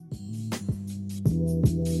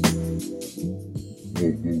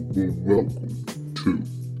Welcome to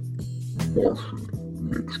Martian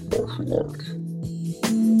Mixed Martial Arts.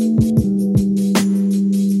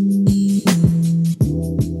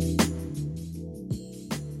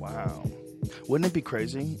 Wow. Wouldn't it be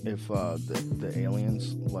crazy if the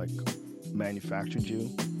aliens manufactured you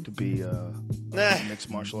to be a mixed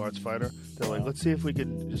martial arts fighter? They're like, let's see if we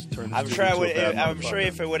could just turn this I'm dude sure into a bad I'm sure motherfucker."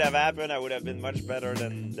 if it would have happened, I would have been much better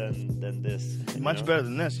than this. Much better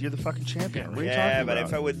than this. You're the fucking champion. What are you talking Yeah, about? but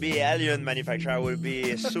if I would be alien manufacturer, I would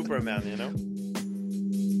be Superman.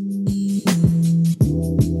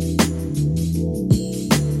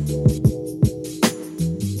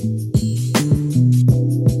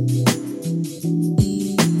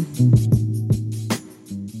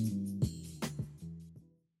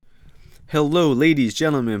 Hello, ladies,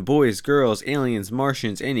 gentlemen, boys, girls, aliens,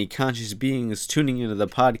 Martians, any conscious beings tuning into the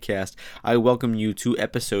podcast. I welcome you to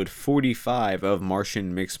episode 45 of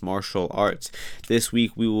Martian Mixed Martial Arts. This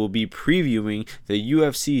week we will be previewing the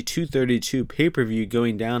UFC 232 pay-per-view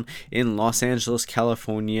going down in Los Angeles,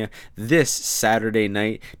 California this Saturday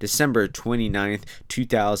night, December 29th,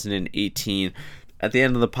 2018. At the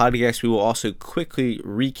end of the podcast, we will also quickly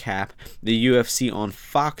recap the UFC on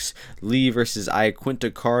Fox Lee versus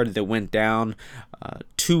Iaquinta card that went down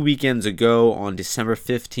 2 weekends ago on December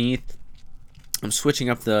 15th. I'm switching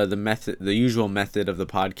up the usual method of the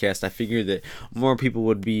podcast. I figured that more people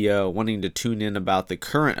would be wanting to tune in about the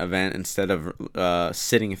current event instead of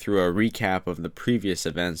sitting through a recap of the previous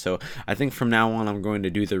event. So I think from now on I'm going to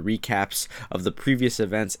do the recaps of the previous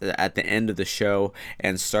events at the end of the show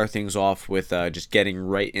and start things off with just getting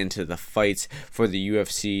right into the fights for the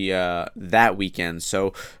UFC that weekend.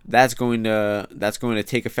 So that's going to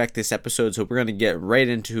take effect this episode. So we're going to get right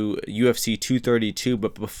into UFC 232.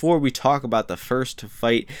 But before we talk about the first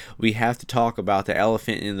fight, we have to talk about the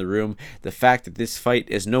elephant in the room, the fact that this fight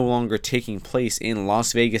is no longer taking place in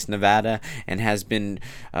Las Vegas, Nevada, and has been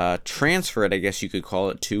transferred, I guess you could call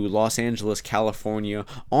it, to Los Angeles, California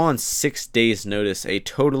on 6 days' notice, a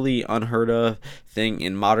totally unheard of thing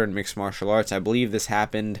in modern mixed martial arts. I believe this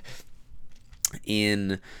happened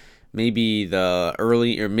in maybe the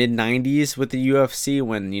early or mid 90s with the UFC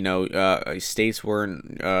when states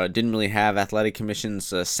didn't really have athletic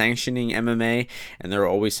commissions sanctioning MMA, and there were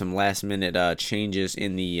always some last minute changes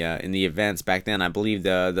in the events back then. I believe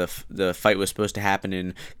the fight was supposed to happen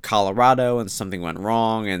in Colorado and something went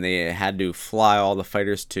wrong and they had to fly all the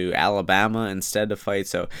fighters to Alabama instead to fight.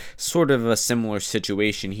 So sort of a similar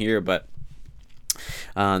situation here, but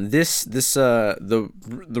the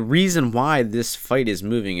reason why this fight is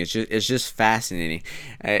moving is just fascinating.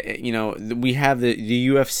 We have the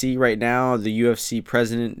UFC right now. The UFC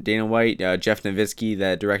president Dana White, Jeff Novitzky,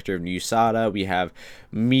 the director of USADA. We have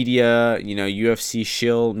media, UFC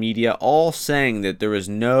shill media, all saying that there's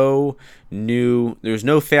no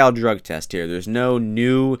failed drug test here. There's no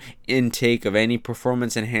new intake of any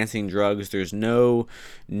performance enhancing drugs. There's no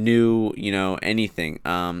new anything.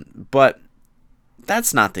 But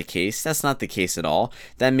that's not the case. That's not the case at all.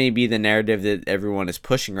 That may be the narrative that everyone is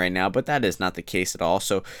pushing right now, but that is not the case at all.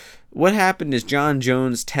 So what happened is Jon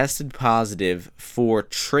Jones tested positive for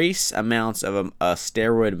trace amounts of a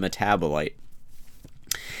steroid metabolite.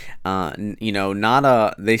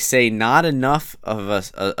 They say not enough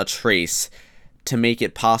of a trace to make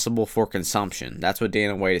it possible for consumption. That's what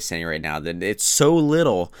Dana White is saying right now, that it's so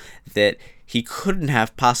little that he couldn't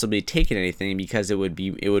have possibly taken anything because it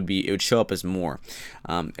would show up as more.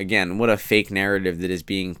 Again, what a fake narrative that is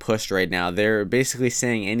being pushed right now. They're basically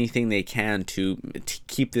saying anything they can to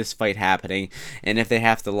keep this fight happening, and if they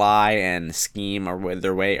have to lie and scheme or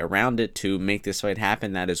their way around it to make this fight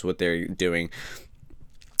happen, that is what they're doing.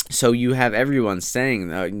 So you have everyone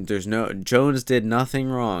saying Jones did nothing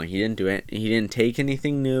wrong. He didn't do it. He didn't take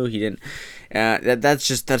anything new. He didn't. That's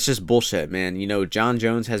just bullshit, man. Jon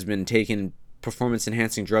Jones has been taking performance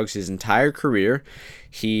enhancing drugs his entire career.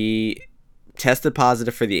 He tested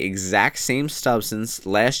positive for the exact same substance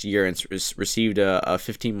last year and received a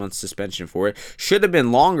 15-month suspension for it. Should have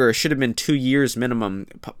been longer. Should have been 2 years minimum,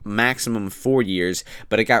 maximum 4 years,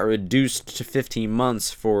 but it got reduced to 15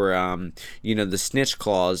 months for the snitch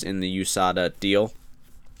clause in the USADA deal.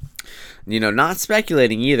 Not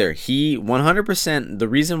speculating either. He 100%. The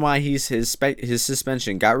reason why his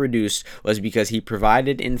suspension got reduced was because he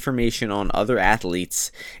provided information on other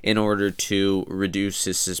athletes in order to reduce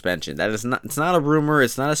his suspension. That is not. It's not a rumor.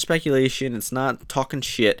 It's not a speculation. It's not talking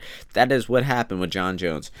shit. That is what happened with Jon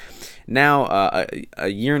Jones. Now, a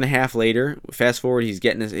year and a half later, fast forward, he's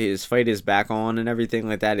getting his fight is back on and everything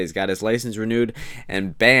like that. He's got his license renewed,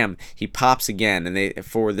 and bam, he pops again, and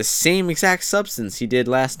for the same exact substance he did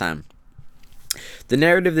last time. The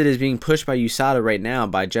narrative that is being pushed by USADA right now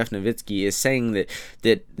by Jeff Novitzky is saying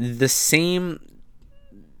that the same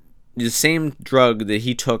drug that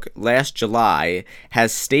he took last July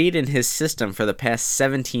has stayed in his system for the past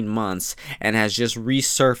 17 months and has just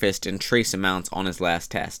resurfaced in trace amounts on his last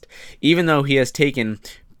test, even though he has taken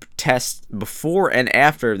tests before and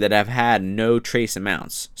after that have had no trace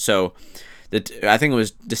amounts. So I think it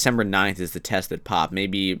was December 9th is the test that popped.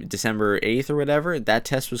 Maybe December 8th or whatever, that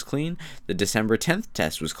test was clean. The December 10th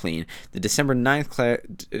test was clean. The December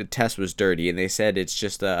 9th test was dirty, and they said it's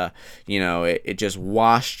just it just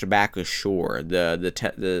washed back ashore. The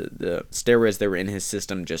steroids that were in his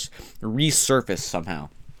system just resurfaced somehow.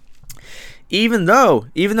 Even though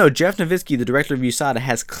Jeff Novitzky, the director of USADA,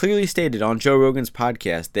 has clearly stated on Joe Rogan's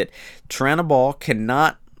podcast that Turinabol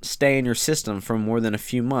cannot stay in your system for more than a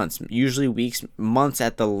few months, usually weeks, months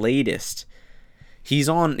at the latest. He's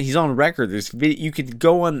on record. You could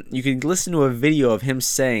listen to a video of him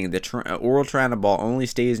saying that oral Turinabol only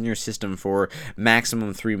stays in your system for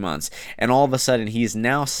maximum 3 months, and all of a sudden he's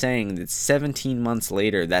now saying that 17 months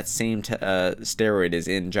later that same steroid is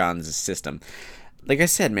in John's system. Like I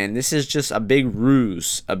said, man, this is just a big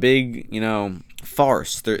ruse, a big,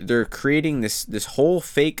 farce. They're creating this whole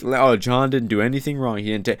fake. Oh, John didn't do anything wrong.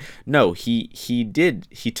 He didn't. No, he did.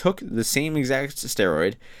 He took the same exact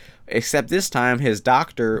steroid, except this time his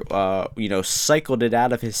doctor, cycled it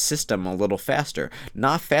out of his system a little faster.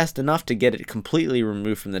 Not fast enough to get it completely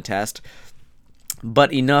removed from the test,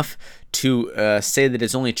 but enough to say that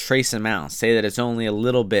it's only trace amounts. Say that it's only a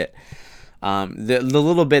little bit. The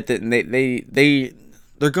little bit that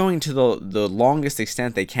they're going to the longest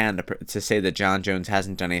extent they can to say that Jon Jones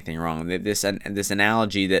hasn't done anything wrong. This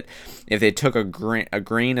analogy that if they took a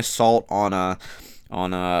grain of salt on a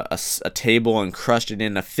table and crushed it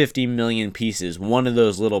into 50 million pieces, one of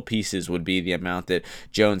those little pieces would be the amount that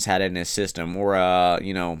Jones had in his system, or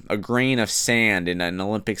a grain of sand in an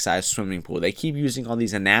Olympic-sized swimming pool. They keep using all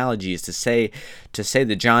these analogies to say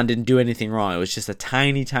that John didn't do anything wrong. It was just a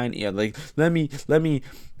tiny let me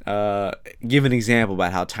give an example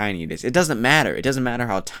about how tiny it is. It doesn't matter. It doesn't matter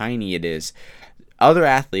how tiny it is. Other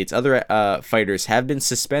athletes, other fighters have been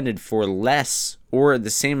suspended for less or the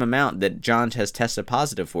same amount that John has tested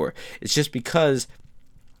positive for. It's just because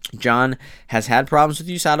John has had problems with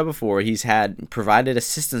USADA before. He's had provided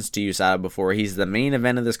assistance to USADA before. He's the main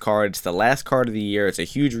event of this card. It's the last card of the year. It's a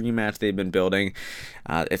huge rematch they've been building.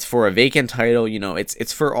 It's for a vacant title.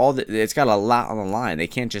 It's for all it's got a lot on the line. They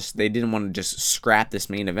didn't want to just scrap this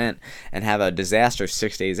main event and have a disaster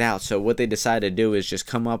 6 days out. So what they decided to do is just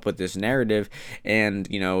come up with this narrative and,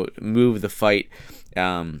 move the fight.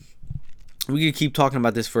 We could keep talking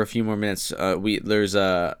about this for a few more minutes. There's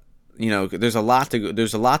a lot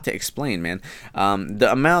to explain, man.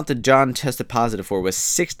 The amount that John tested positive for was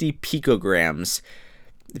 60 picograms.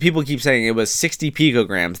 People keep saying it was 60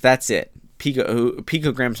 picograms. That's it.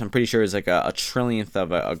 Picograms, I'm pretty sure, is like a trillionth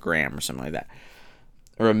of a gram or something like that,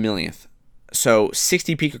 or a millionth. So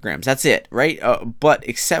 60 picograms. That's it, right? But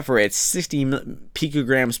except for it's 60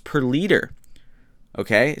 picograms per liter.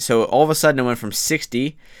 Okay, so all of a sudden it went from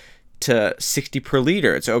 60 to 60 per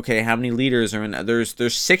liter. It's okay, how many liters are in? There's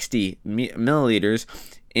 60 milliliters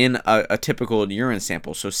in a typical urine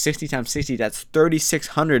sample. So 60 times 60, that's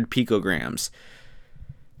 3,600 picograms.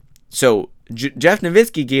 So Jeff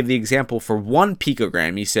Novitzky gave the example for 1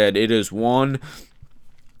 picogram. He said it is 1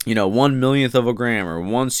 millionth of a gram or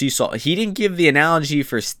 1 sea salt. He didn't give the analogy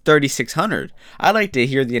for 3,600. I'd like to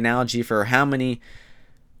hear the analogy for how many.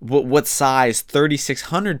 What size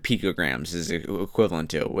 3,600 picograms is equivalent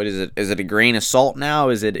to? What is it? Is it a grain of salt now?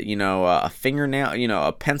 Is it a fingernail?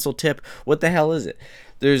 A pencil tip? What the hell is it?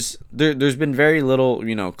 There's been very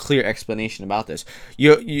little clear explanation about this.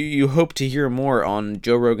 You hope to hear more on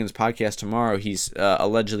Joe Rogan's podcast tomorrow. He's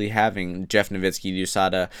allegedly having Jeff Novitzky, the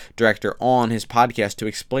USADA director, on his podcast to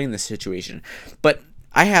explain the situation, but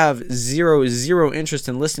I have zero interest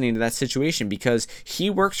in listening to that situation because he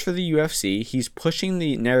works for the UFC. He's pushing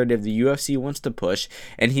the narrative the UFC wants to push,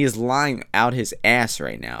 and he is lying out his ass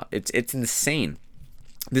right now. It's insane.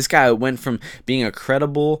 This guy went from being a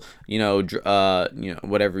credible,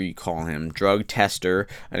 whatever you call him, drug tester,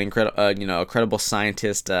 a credible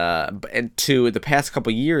scientist, and to the past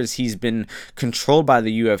couple years, he's been controlled by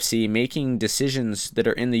the UFC, making decisions that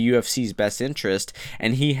are in the UFC's best interest,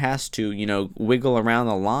 and he has to, wiggle around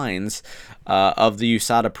the lines of the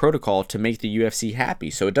USADA protocol to make the UFC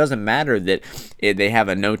happy. So it doesn't matter that they have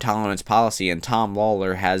a no tolerance policy, and Tom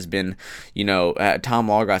Lawler has been, Tom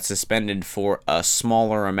Lawler got suspended for a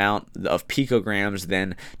smaller amount of picograms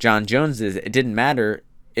than Jon Jones is. It didn't matter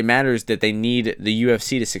it matters that they need the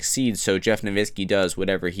UFC to succeed, so Jeff Novitzky does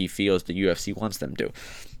whatever he feels the UFC wants them to.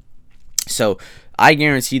 So I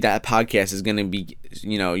guarantee that podcast is going to be,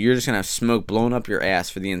 you're just going to have smoke blown up your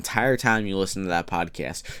ass for the entire time you listen to that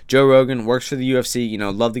podcast. Joe Rogan works for the UFC,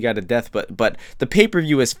 love the guy to death, but the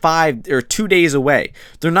pay-per-view is 2 days away.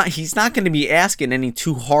 He's not going to be asking any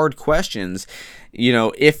too hard questions,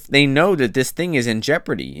 if they know that this thing is in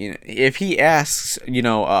jeopardy. If he asks,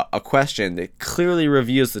 a question that clearly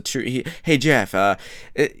reveals the truth, hey Jeff,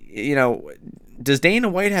 does Dana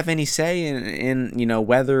White have any say in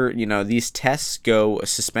whether these tests go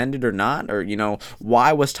suspended or not, or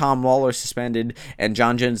why was Tom Lawler suspended and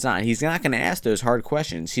Jon Jones not? He's not going to ask those hard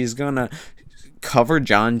questions. He's going to cover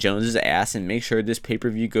Jon Jones's ass and make sure this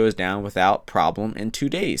pay-per-view goes down without problem in 2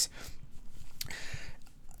 days.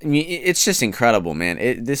 I mean, it's just incredible,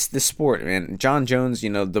 man. This sport, man. Jon Jones,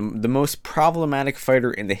 the most problematic fighter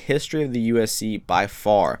in the history of the UFC by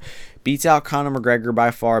far. Beats out Conor McGregor by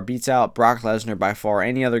far. Beats out Brock Lesnar by far.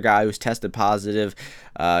 Any other guy who's tested positive.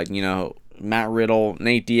 Matt Riddle,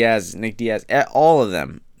 Nick Diaz, all of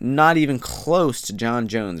them. Not even close to Jon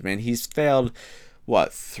Jones, man. He's failed,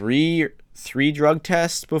 three drug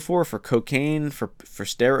tests before for cocaine, for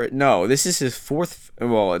steroid. No, this is his fourth.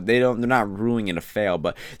 Well, they're not ruling it a fail,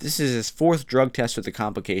 but this is his fourth drug test with the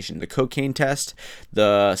complication. The cocaine test,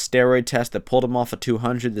 the steroid test that pulled him off of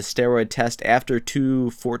 200, the steroid test after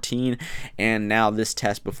 214, and now this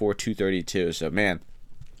test before 232. So, man,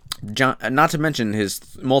 not to mention his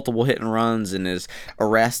multiple hit and runs and his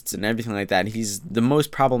arrests and everything like that. He's the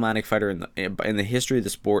most problematic fighter in the history of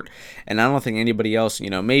the sport, and I don't think anybody else.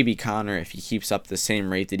 Maybe Conor, if he keeps up the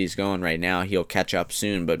same rate that he's going right now, he'll catch up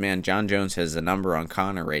soon. But man, Jon Jones has the number on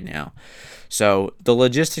Conor right now. So the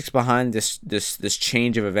logistics behind this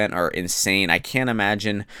change of event are insane. I can't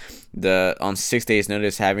imagine on 6 days'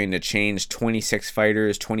 notice having to change 26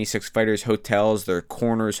 fighters, hotels, their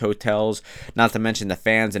corners hotels, not to mention the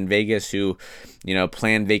fans in Vegas who,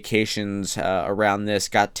 planned vacations around this,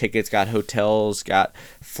 got tickets, got hotels, got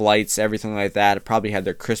flights, everything like that. Probably had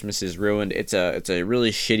their Christmases ruined. It's a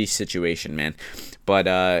really shitty situation, man. But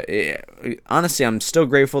honestly, I'm still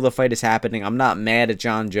grateful the fight is happening. I'm not mad at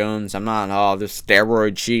Jon Jones. I'm not, this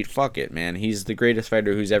steroid cheat. Fuck it, man. He's the greatest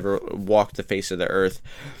fighter who's ever walked the face of the earth.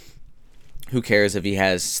 Who cares if he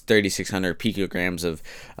has 3,600 picograms of,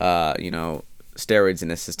 steroids in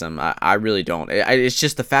his system? I really don't. It's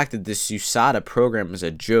just the fact that this USADA program is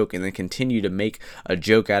a joke, and they continue to make a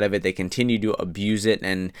joke out of it. They continue to abuse it,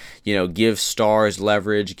 and give stars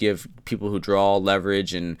leverage, give people who draw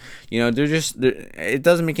leverage, and it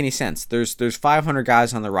doesn't make any sense. There's 500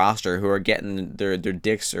 guys on the roster who are getting their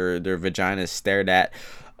dicks or their vaginas stared at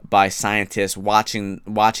by scientists, watching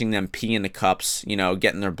them pee in the cups,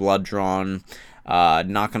 getting their blood drawn,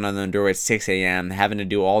 knocking on their door at 6 a.m., having to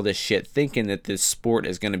do all this shit, thinking that this sport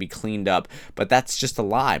is going to be cleaned up. But that's just a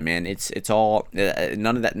lie, man. It's all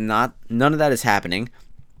none of that is happening.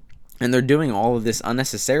 And they're doing all of this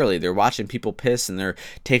unnecessarily. They're watching people piss, and they're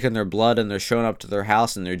taking their blood, and they're showing up to their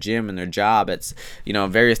house and their gym and their job at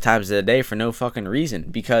various times of the day for no fucking reason.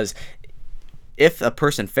 Because if a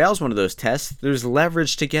person fails one of those tests, there's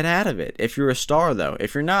leverage to get out of it. If you're a star, though.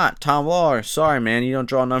 If you're not, Tom Lawler, sorry, man, you don't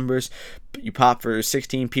draw numbers. You pop for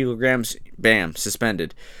 16 picograms, bam,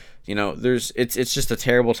 suspended. It's just a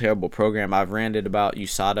terrible, terrible program. I've ranted about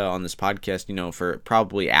USADA on this podcast, for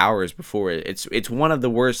probably hours before. It's one of the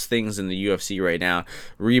worst things in the UFC right now.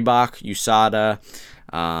 Reebok, USADA,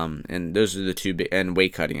 and those are the two and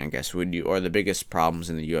weight cutting, I guess, are the biggest problems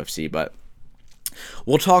in the UFC. But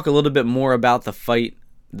we'll talk a little bit more about the fight,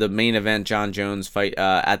 the main event, Jon Jones fight,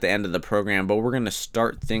 at the end of the program. But we're going to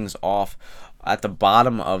start things off at the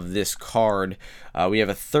bottom of this card. We have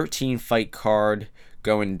a 13-fight card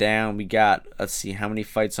going down. We got, let's see, how many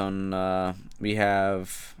fights on, we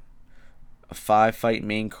have a 5-fight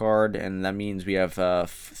main card, and that means we have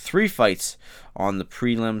 3 fights on the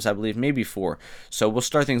prelims, I believe, maybe 4. So we'll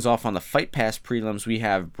start things off on the Fight Pass prelims. We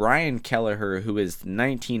have Brian Kelleher, who is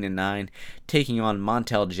 19-9, taking on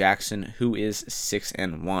Montel Jackson, who is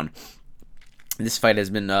 6-1. This fight has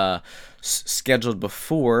been scheduled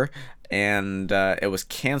before, and it was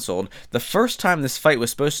canceled. The first time this fight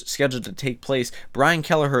was scheduled to take place, Brian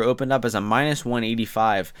Kelleher opened up as a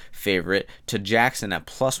 -185 favorite to Jackson at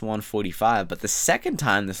 +145. But the second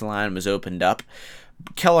time this line was opened up,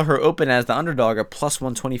 Kelleher opened as the underdog at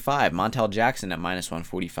 +125. Montel Jackson at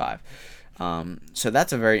 -145. So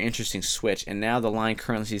that's a very interesting switch. And now the line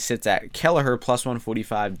currently sits at Kelleher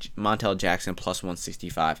 +145, Montel Jackson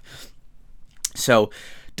 +165. So,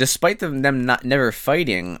 despite them never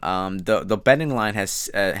fighting, the betting line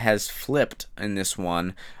has flipped in this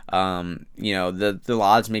one. You know, the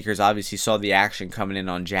odds makers obviously saw the action coming in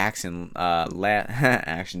on Jackson,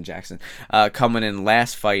 Action Jackson, coming in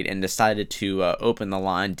last fight and decided to open the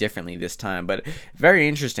line differently this time. But very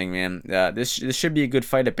interesting, man. This should be a good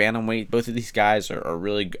fight at bantamweight. Both of these guys are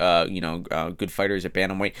really good fighters at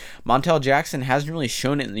bantamweight. Montel Jackson hasn't really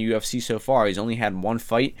shown it in the UFC so far. He's only had one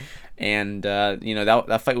fight, and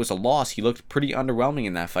that fight was a loss. He looked pretty underwhelming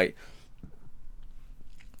in that fight.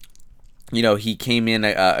 You know, he came in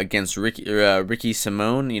against Ricky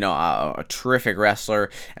Simone, a terrific wrestler,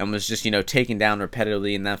 and was just, taken down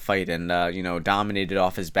repetitively in that fight and, dominated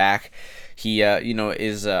off his back. He,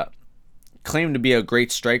 is claimed to be a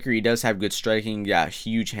great striker. He does have good striking,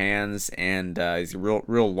 huge hands, and he's a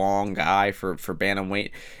real long guy for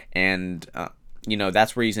bantamweight. And,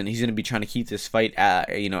 that's where he's going to be trying to keep this fight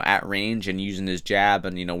at range and using his jab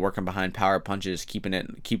and, working behind power punches, keeping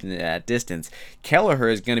it at distance. Kelleher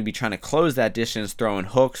is going to be trying to close that distance, throwing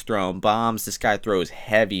hooks, throwing bombs. This guy throws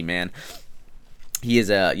heavy, man. He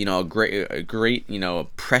is a great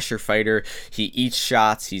pressure fighter. He eats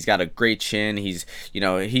shots. He's got a great chin. He's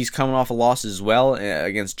coming off a loss as well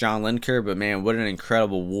against John Lineker, but man, what an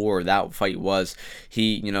incredible war that fight was.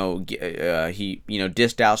 He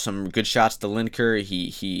dished out some good shots to Lineker.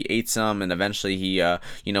 He ate some, and eventually he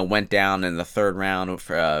went down in the third round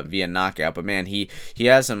via knockout. But man, he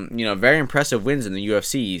has some very impressive wins in the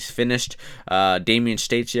UFC. He's finished Damian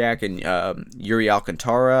Stasiak and Yuri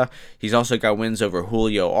Alcantara. He's also got wins over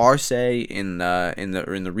Julio Arce in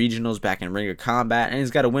the regionals back in Ring of Combat, and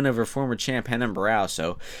he's got a win over former champ Renan Barão.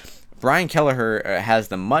 So Brian Kelleher has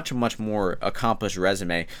the much more accomplished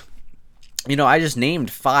resume. I just named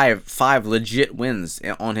five legit wins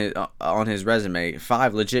on his resume,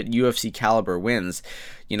 5 legit UFC caliber wins.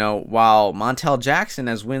 While Montel Jackson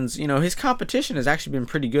has wins, his competition has actually been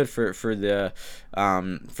pretty good for the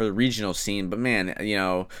regional scene. But man,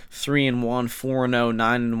 3-1,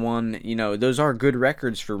 4-0, 9-1, those are good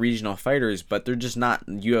records for regional fighters, but they're just not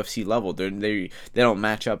UFC level. They don't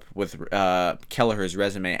match up with Kelleher's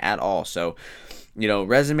resume at all. So,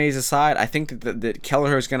 resumes aside, I think that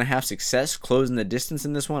Kelleher is going to have success closing the distance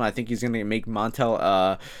in this one. I think he's going to make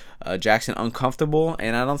Montel Jackson uncomfortable,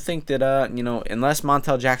 and I don't think that unless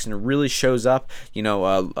Montel Jackson really shows up,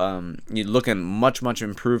 looking much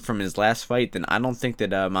improved from his last fight, then I don't think that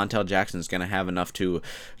Montel Jackson is going to have enough to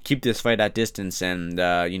keep this fight at distance and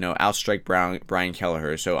outstrike Brian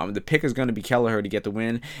Kelleher. So the pick is going to be Kelleher to get the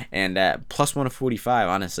win, and at plus 145,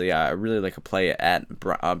 honestly, I really like a play at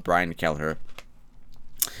Brian Kelleher.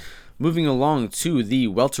 Moving along to the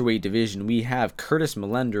welterweight division, we have Curtis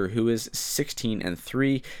Millender, who is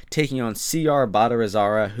 16-3, taking on CR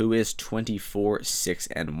Badarazara, who is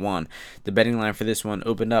 24-6-1. The betting line for this one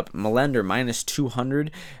opened up Millender minus 200,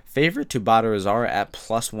 favorite to Badarazara at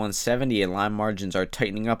plus 170, and line margins are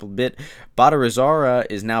tightening up a bit. Badarazara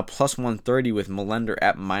is now plus 130 with Millender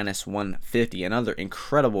at minus 150. Another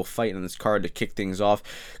incredible fight on this card to kick things off.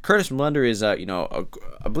 Curtis Millender is I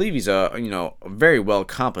believe he's a very well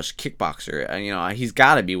accomplished kickboxer. He's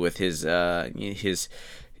got to be with his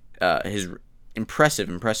impressive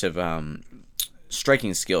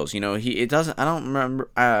striking skills. I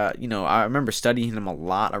remember studying him a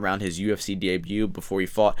lot around his UFC debut before he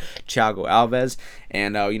fought Thiago Alves,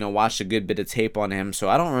 and watched a good bit of tape on him. So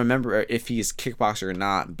I don't remember if he's kickboxer or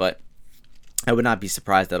not, but I would not be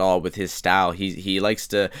surprised at all with his style. He likes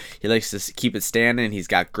to keep it standing. He's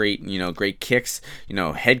got great kicks,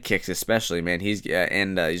 head kicks especially, man. He's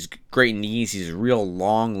great knees. He's a real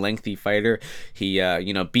long, lengthy fighter. He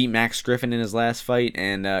beat Max Griffin in his last fight,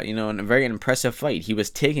 and in a very impressive fight. He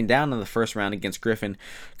was taken down in the first round against Griffin.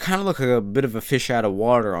 Kind of looked like a bit of a fish out of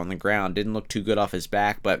water on the ground. Didn't look too good off his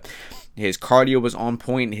back, but his cardio was on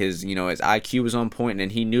point, his IQ was on point,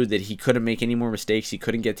 and he knew that he couldn't make any more mistakes. He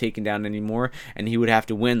couldn't get taken down anymore, and he would have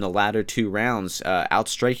to win the latter 2 rounds,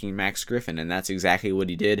 outstriking Max Griffin, and that's exactly what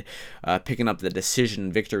he did, picking up the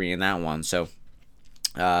decision victory in that one. So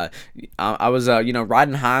I was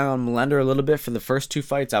riding high on Millender a little bit for the first 2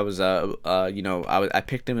 fights. I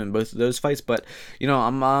picked him in both of those fights, but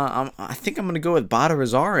I think I'm gonna go with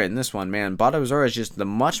Badarazara in this one, man. Badarazara is just the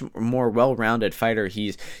much more well-rounded fighter.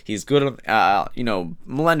 He's good.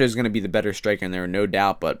 Millender is gonna be the better striker in there, no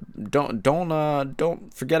doubt. But don't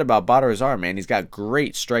forget about Badarazara, man. He's got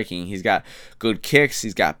great striking. He's got good kicks.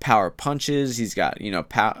 He's got power punches. He's got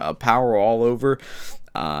power all over.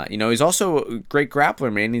 He's also a great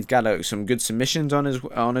grappler, man. He's got some good submissions on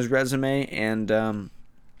his resume, and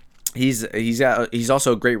he's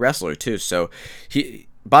also a great wrestler too. So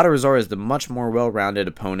Badarazar is the much more well-rounded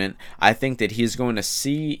opponent. I think that he's going to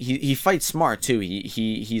see he fights smart too.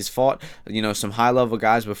 He's fought some high-level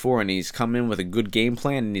guys before, and he's come in with a good game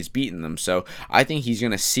plan and he's beaten them. So I think he's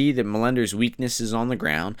going to see that Melender's weakness is on the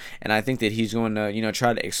ground, and I think that he's going to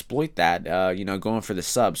try to exploit that. Going for the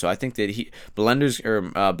sub. So I think that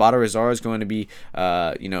Badarazar is going to be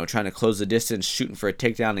trying to close the distance, shooting for a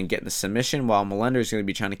takedown and getting the submission, while Melender is going to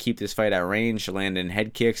be trying to keep this fight at range, landing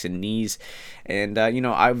head kicks and knees. And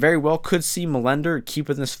I very well could see Melender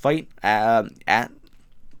keeping this fight at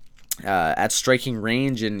striking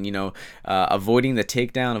range and avoiding the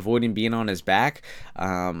takedown, avoiding being on his back.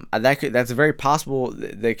 That's very possible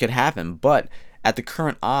that could happen. But at the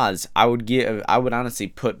current odds, I would honestly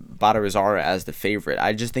put Badarazar as the favorite.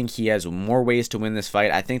 I just think he has more ways to win this fight.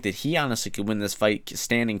 I think that he honestly could win this fight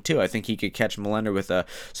standing too. I think he could catch Melender with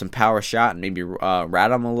some power shot and maybe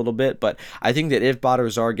rat him a little bit. But I think that if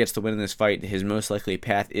Badarazar gets the win in this fight, his most likely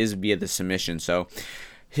path is via the submission. So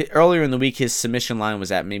earlier in the week, his submission line was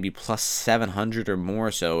at maybe plus 700 or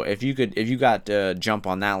more. So if you got jump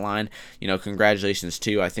on that line, congratulations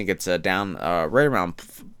too. I think it's down right around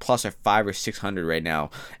plus or 500 or 600 right now.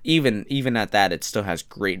 Even at that, it still has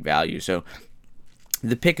great value. So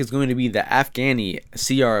the pick is going to be the Afghani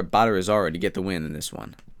CR Badarazar to get the win in this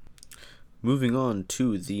one. Moving on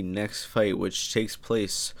to the next fight, which takes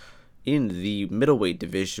place in the middleweight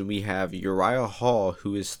division, we have Uriah Hall,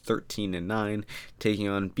 who is 13-9, taking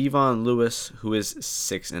on Bevon Lewis, who is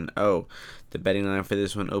 6-0. The betting line for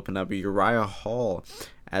this one opened up Uriah Hall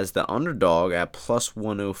as the underdog at plus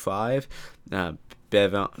 105. I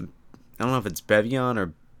don't know if it's Bevion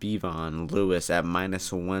or Bevon Lewis at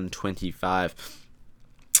minus 125.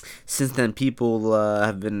 Since then, people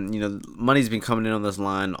have been, money's been coming in on this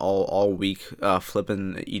line all week,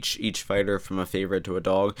 flipping each fighter from a favorite to a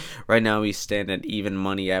dog. Right now, we stand at even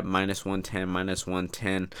money at minus 110, minus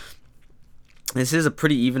 110. This is a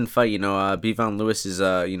pretty even fight. Bevon Lewis is,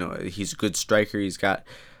 he's a good striker. He's got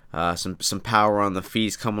some power on the feet.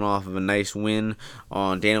 He's coming off of a nice win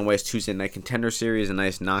on Dana White's Tuesday Night Contender Series, a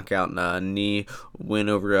nice knockout knee win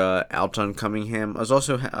over Alton Cunningham. Has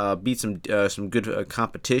also beat some good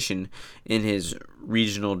competition in his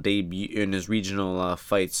regional debut, in his regional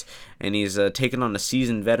fights, and he's taken on a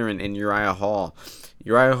seasoned veteran in Uriah Hall.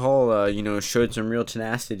 Uriah Hall, showed some real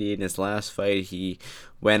tenacity in his last fight. He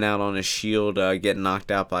went out on a shield, getting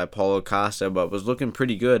knocked out by Paulo Costa, but was looking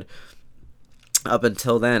pretty good. Up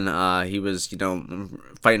until then, he was,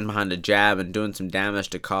 fighting behind a jab and doing some damage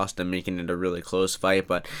to Costa, making it a really close fight.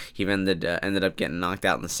 But he ended up getting knocked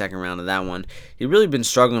out in the second round of that one. He's really been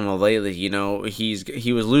struggling lately. He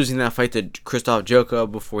was losing that fight to Krzysztof Joko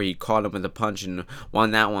before he caught him with a punch and won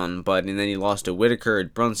that one. And then he lost to Whitaker,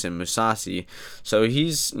 Brunson, Musasi. So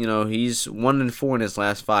he's 1-4 in his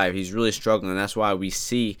last 5. He's really struggling. That's why we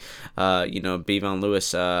see, Bevon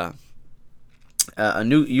Lewis, a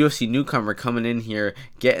new UFC newcomer coming in here,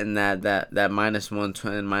 getting that minus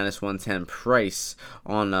 120, minus 110 price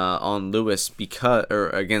on Lewis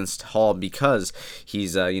against Hall, because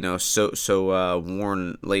he's so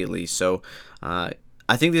worn lately. So I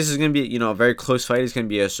think this is going to be a very close fight. It's going to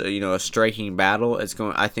be a striking battle.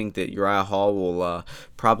 I think that Uriah Hall will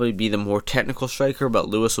probably be the more technical striker, but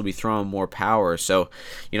Lewis will be throwing more power. So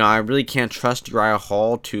I really can't trust Uriah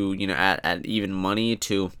Hall to at even money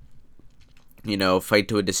to fight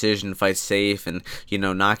to a decision, fight safe, and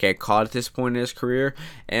not get caught at this point in his career.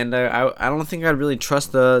 And I don't think I'd really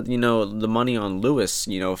trust the money on Lewis,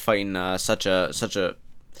 fighting such a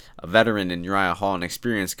veteran in Uriah Hall, an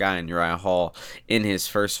experienced guy in Uriah Hall in his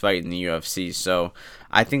first fight in the UFC. So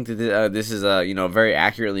I think that this is a very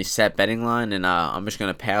accurately set betting line, and I'm just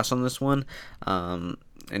gonna pass on this one.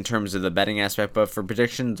 In terms of the betting aspect, but for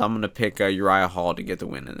predictions, I'm gonna pick Uriah Hall to get the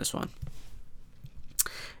win in this one.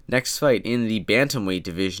 Next fight in the bantamweight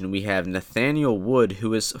division, we have Nathaniel Wood,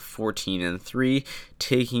 who is 14-3,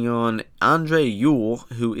 taking on Andre Ewell,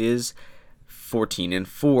 who is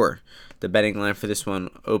 14-4. The betting line for this one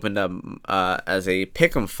opened up as a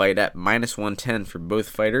pick'em fight at minus 110 for both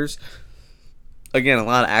fighters. Again, a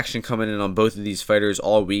lot of action coming in on both of these fighters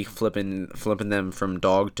all week, flipping them from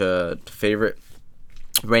dog to favorite.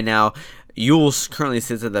 Right now, Ewell currently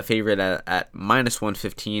sits at the favorite at minus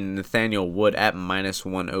 115, Nathaniel Wood at minus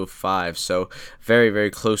 105. So very, very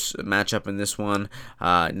close matchup in this one.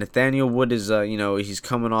 Nathaniel Wood is, he's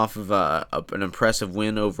coming off of an impressive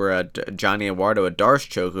win over Johnny Eduardo, a Darce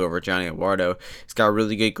choke over Johnny Eduardo. He's got a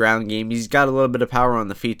really good ground game. He's got a little bit of power on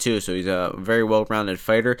the feet too, so he's a very well-rounded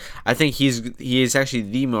fighter. I think he is actually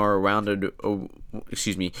the more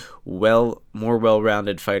more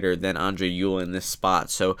well-rounded fighter than Andre Ewell in this spot.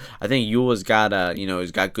 So I think Ewell's got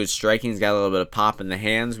he's got good striking, he's got a little bit of pop in the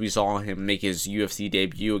hands. We saw him make his UFC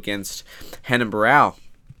debut against Renan Barão,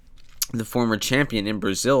 the former champion in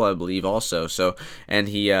Brazil, I believe, also. So, and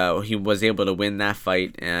he was able to win that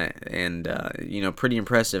fight, pretty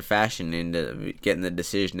impressive fashion into getting the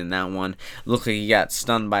decision in that one. Looked like he got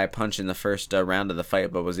stunned by a punch in the first round of the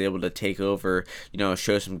fight, but was able to take over,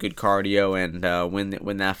 show some good cardio and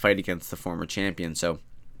win that fight against the former champion. So,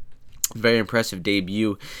 very impressive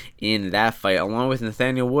debut in that fight, along with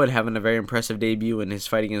Nathaniel Wood having a very impressive debut in his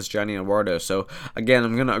fight against Johnny Eduardo. So again,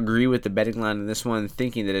 I'm going to agree with the betting line in this one,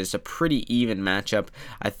 thinking that it's a pretty even matchup.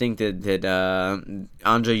 I think that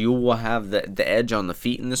Andre Ewell will have the edge on the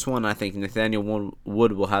feet in this one. I think Nathaniel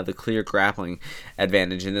Wood will have the clear grappling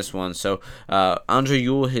advantage in this one. So Andre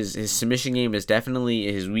Ewell, his submission game is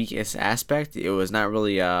definitely his weakest aspect. It was not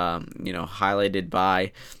really highlighted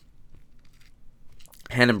by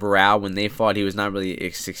Renan Barão. When they fought, he was not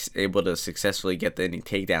really able to successfully get any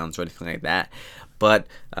takedowns or anything like that. But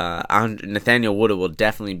Nathaniel Wood will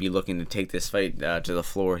definitely be looking to take this fight to the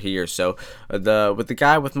floor here. So with the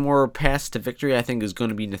guy with more paths to victory, I think is going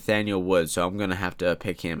to be Nathaniel Wood. So I'm going to have to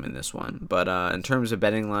pick him in this one. But in terms of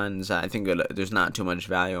betting lines, I think there's not too much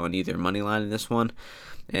value on either money line in this one.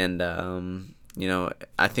 And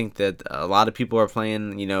I think that a lot of people are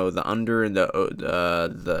playing, the under, and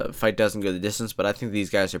the fight doesn't go the distance, but I think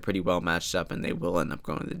these guys are pretty well matched up, and they will end up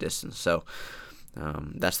going the distance. So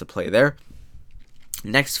that's the play there.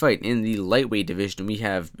 Next fight in the lightweight division, we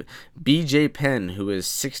have BJ Penn, who is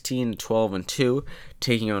 16-12-2,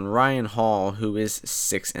 taking on Ryan Hall, who is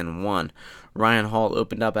 6-1. Ryan Hall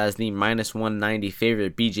opened up as the -190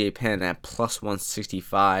 favorite. BJ Penn at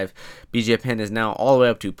 +165. BJ Penn is now all the way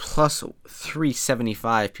up to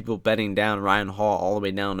 +375. People betting down Ryan Hall all the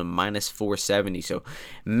way down to -470. So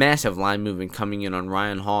massive line movement coming in on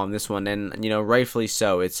Ryan Hall in this one, and rightfully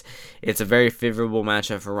so. It's a very favorable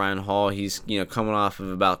matchup for Ryan Hall. He's coming off of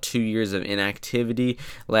about 2 years of inactivity.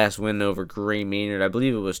 Last win over Gray Maynard, I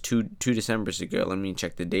believe it was two Decembers ago. Let me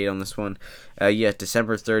check the date on this one.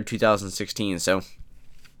 December 3rd, 2016. So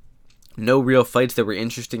no real fights that were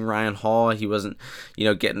interesting. Ryan Hall, he wasn't,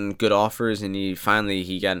 getting good offers, and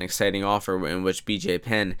he got an exciting offer in which BJ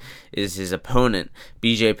Penn is his opponent.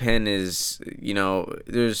 BJ Penn is,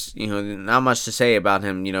 there's, not much to say about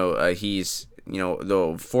him. He's,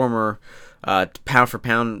 the former pound for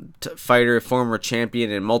pound fighter, former champion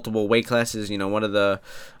in multiple weight classes. One of the,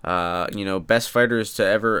 best fighters to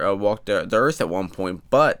ever walk the earth at one point,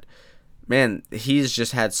 but man, he's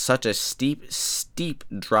just had such a steep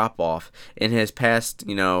drop off in his past,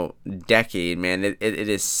 decade, man. It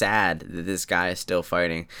is sad that this guy is still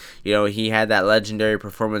fighting. He had that legendary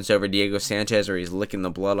performance over Diego Sanchez where he's licking the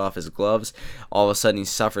blood off his gloves. All of a sudden, he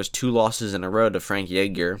suffers 2 losses in a row to Frankie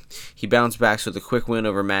Edgar. He bounced back with a quick win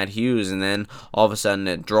over Matt Hughes, and then all of a sudden,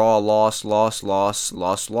 a draw, loss.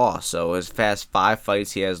 So his past 5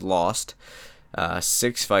 fights, he has lost.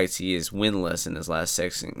 6 fights he is winless in his last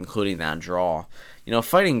 6, including that draw.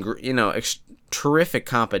 Fighting, terrific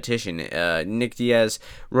competition. Nick Diaz,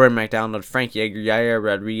 Rory MacDonald, Frankie Edgar, Yair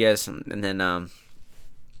Rodriguez, and then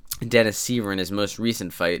Dennis Seaver in his most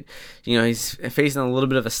recent fight. He's facing a little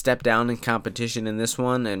bit of a step down in competition in this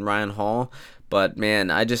one, and Ryan Hall. But man,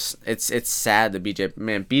 it's sad that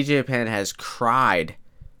BJ Penn has cried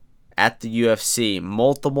at the UFC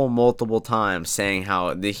multiple times, saying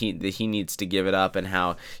how that he needs to give it up and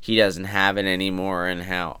how he doesn't have it anymore and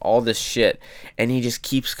how all this shit, and he just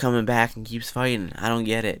keeps coming back and keeps fighting. I don't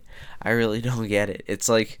get it. I really don't get it. It's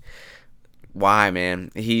like, why, man?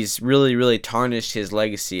 He's really tarnished his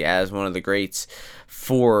legacy as one of the greats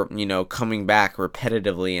for, coming back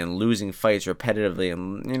repetitively and losing fights repetitively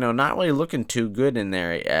and, not really looking too good in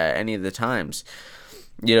there any of the times.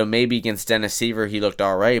 Maybe against Dennis Seaver he looked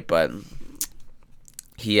all right, but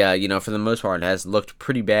he, for the most part, has looked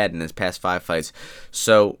pretty bad in his past 5 fights.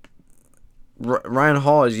 So Ryan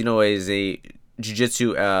Hall is a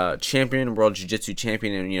jiu-jitsu champion, world jiu-jitsu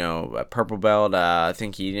champion, and a purple belt. I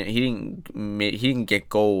think he didn't get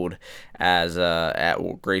gold as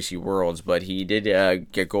at Gracie Worlds, but he did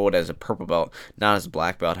get gold as a purple belt, not as a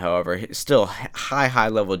black belt. However, still high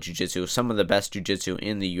level jiu-jitsu, some of the best jiu-jitsu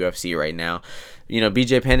in the UFC right now.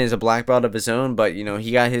 BJ Penn is a black belt of his own, but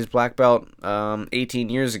he got his black belt 18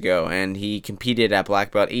 years ago, and he competed at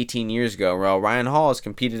black belt 18 years ago. Well, Ryan Hall has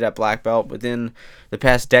competed at black belt within the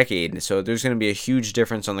past decade, so there's going to be a huge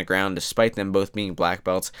difference on the ground despite them both being black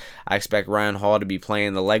belts. I expect Ryan Hall to be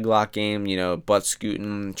playing the leg lock game, butt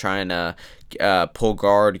scooting, trying to pull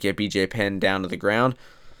guard, get BJ Penn down to the ground.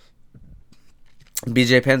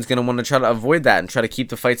 BJ Penn's going to want to try to avoid that and try to keep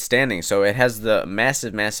the fight standing. So it has the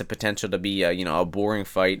massive potential to be, a boring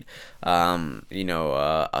fight, a Ryan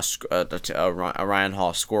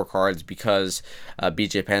Hall scorecards because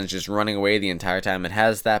BJ Penn's just running away the entire time. It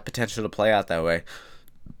has that potential to play out that way.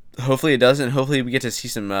 Hopefully it doesn't. Hopefully we get to see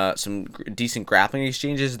some decent grappling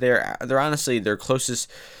exchanges. They're honestly their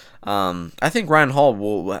closest. I think Ryan Hall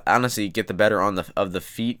will honestly get the better of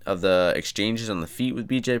the exchanges on the feet with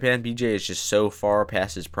BJ Penn. BJ is just so far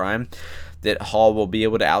past his prime that Hall will be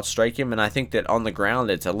able to outstrike him, and I think that on the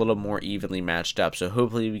ground it's a little more evenly matched up. So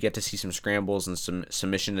hopefully we get to see some scrambles and some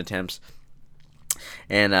submission attempts,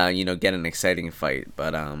 and get an exciting fight.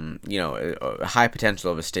 But a high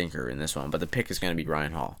potential of a stinker in this one. But the pick is going to be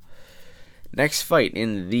Ryan Hall. Next fight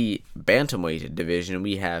in the bantamweight division,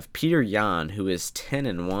 we have Peter Yan, who is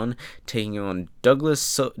 10-1, taking on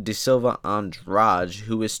Douglas De Silva Andrade,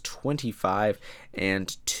 who is 25-2.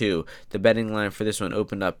 The betting line for this one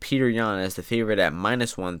opened up Peter Yan as the favorite at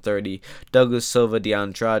 -130, Douglas Silva de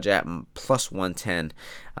Andrade at +110.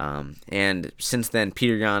 And since then,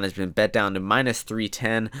 Peter Yan has been bet down to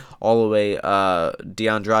 -310 all the way. De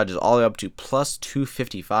Andrade is all the way up to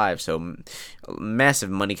 +255. So massive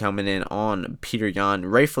money coming in on Peter Yan,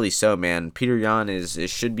 rightfully so, man. Peter Yan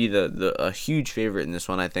should be a huge favorite in this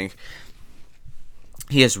one, I think.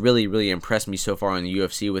 He has really, really impressed me so far in the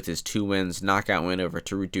UFC with his 2 wins, knockout win over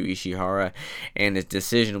Teruto Ishihara, and his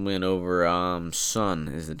decision win over Sun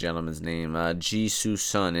is the gentleman's name, Jisoo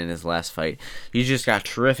Sun in his last fight. He's just got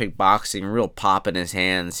terrific boxing, real pop in his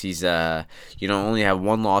hands. He's only had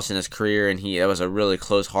 1 loss in his career, and that was a really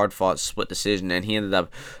close, hard-fought split decision, and he ended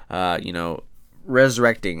up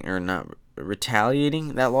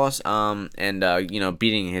retaliating that loss,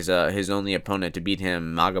 beating his only opponent to beat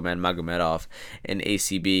him, Magomedov, in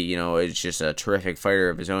ACB. Is just a terrific fighter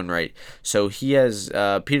of his own right. So he has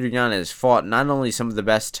Peter Yan has fought not only some of the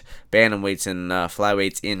best bantamweights and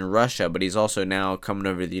flyweights in Russia, but he's also now coming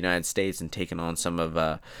over to the United States and taking on some of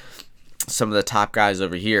the top guys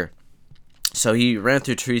over here. So he ran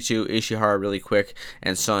through Teruto Ishihara really quick,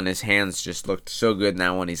 and Son, his hands just looked so good in that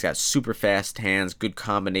one. He's got super fast hands, good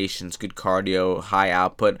combinations, good cardio, high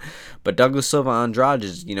output. But Douglas Silva Andrade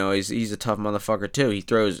is, he's a tough motherfucker too. He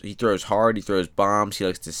throws hard, he throws bombs, he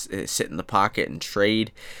likes to sit in the pocket and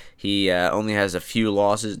trade. He only has a few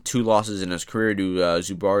losses, 2 losses in his career to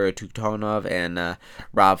Zubairo Tukhtonov and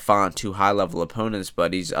Rob Font, 2 high-level opponents.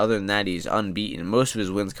 But other than that, he's unbeaten. Most of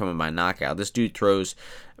his wins coming by knockout. This dude throws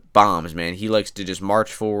bombs, man. He likes to just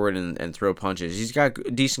march forward and throw punches. He's got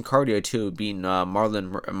decent cardio too, beating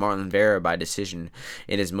Marlon Vera by decision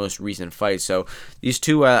in his most recent fight. So these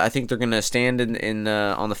two, I think they're gonna stand in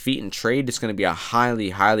on the feet and trade. It's gonna be a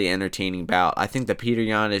highly entertaining bout. I think that Peter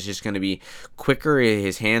Yan is just gonna be quicker.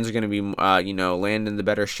 His hands are gonna be landing the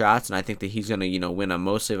better shots, and I think that he's gonna win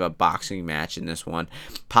mostly of a boxing match in this one,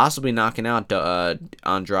 possibly knocking out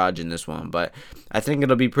Andrade in this one. But I think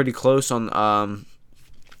it'll be pretty close on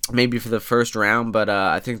maybe for the first round, but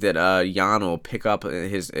I think that Yan will pick up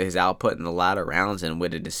his output in the latter rounds and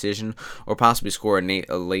win a decision, or possibly score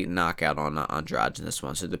a late knockout on Andrade in this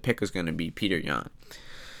one. So the pick is going to be Peter Yan.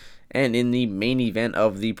 And in the main event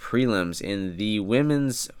of the prelims, in the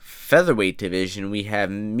women's featherweight division, we have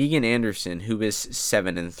Megan Anderson, who is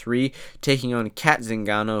 7-3, taking on Cat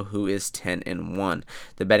Zingano, who is 10-1.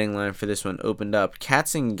 The betting line for this one opened up Cat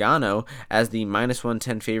Zingano as the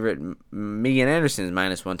 -110 favorite. Megan Anderson is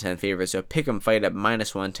 -110 favorite, so pick 'em fight at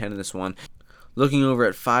 -110 in this one. Looking over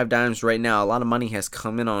at 5 dimes right now, a lot of money has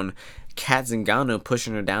come in on Cat Zingano,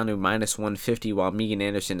 pushing her down to -150, while Megan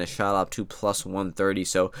Anderson has shot up to +130.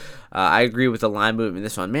 So I agree with the line movement in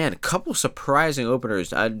this one. Man, a couple surprising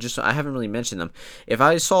openers. I haven't really mentioned them. If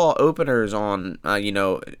I saw openers on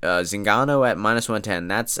Zingano at -110,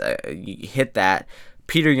 that's you hit that.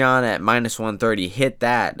 Peter Yan at -130, hit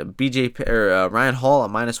that. Ryan Hall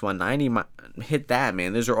at -190, hit that,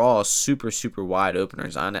 man. Those are all super wide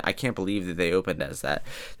openers. I can't believe that they opened as that.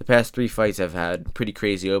 The past 3 fights have had pretty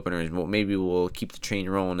crazy openers. Well, maybe we'll keep the train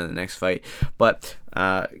rolling in the next fight. But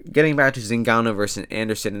getting back to Zingano versus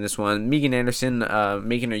Anderson in this one, Megan Anderson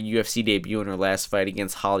making her UFC debut in her last fight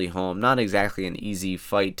against Holly Holm. Not exactly an easy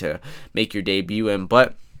fight to make your debut in,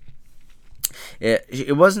 but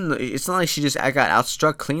it wasn't. It's not like she just got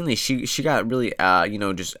outstruck cleanly. She got really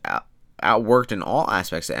just outworked in all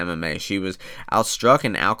aspects of MMA. She was outstruck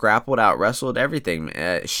and outgrappled, outwrestled, everything.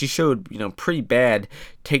 She showed, pretty bad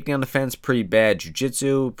takedown defense, pretty bad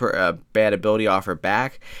jiu-jitsu, bad ability off her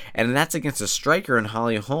back, and that's against a striker in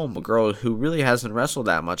Holly Holm, a girl who really hasn't wrestled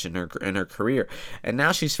that much in her career. And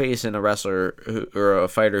now she's facing a wrestler or a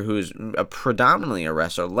fighter who's predominantly a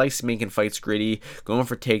wrestler, likes making fights gritty, going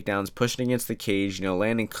for takedowns, pushing against the cage,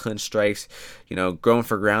 landing clinch strikes, going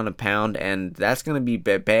for ground and pound, and that's going to be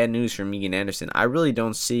bad news for Megan Anderson. I really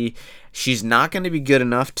don't see. She's not going to be good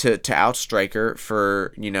enough to outstrike her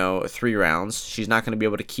for 3 rounds. She's not going to be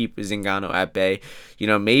able to keep Zingano at bay.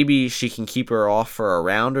 Maybe she can keep her off for a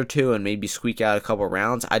round or two and maybe squeak out a couple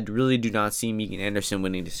rounds. I really do not see Megan Anderson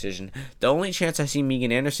winning decision. The only chance I see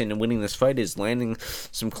Megan Anderson in winning this fight is landing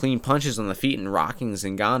some clean punches on the feet and rocking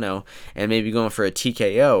Zingano and maybe going for a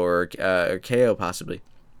TKO or KO possibly.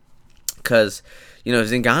 Because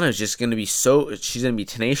Zingano is just going to be she's going to be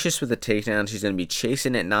tenacious with the takedown. She's going to be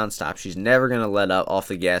chasing it nonstop. She's never going to let up off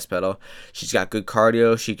the gas pedal. She's got good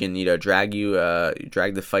cardio. She can, drag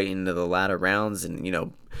the fight into the latter rounds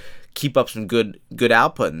and, keep up some good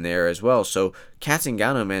output in there as well. So Kat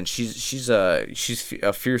Zingano, man, she's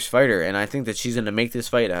a fierce fighter, and I think that she's going to make this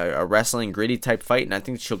fight a wrestling gritty type fight, and I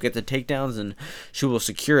think she'll get the takedowns and she will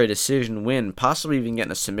secure a decision win, possibly even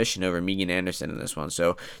getting a submission over Megan Anderson in this one.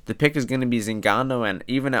 So the pick is going to be Zingano, and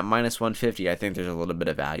even at minus 150, I think there's a little bit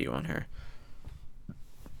of value on her.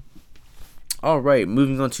 All right,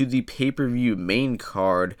 moving on to the pay-per-view main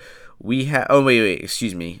card, we have. Oh wait,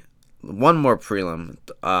 excuse me. One more prelim.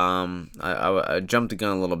 I jumped the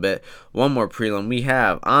gun a little bit. One more prelim. We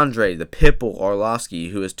have Andre the Pitbull Arlovski,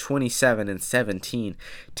 who is 27-17,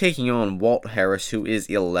 taking on Walt Harris, who is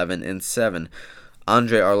 11-7.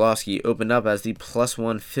 Andre Arlovski opened up as the plus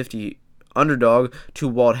 150 underdog to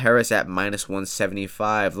Walt Harris at minus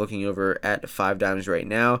 175. Looking over at 5 dimes right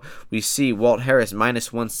now, we see Walt Harris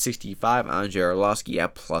minus 165, Andre Arlovski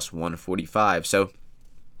at plus 145. So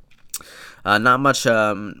not much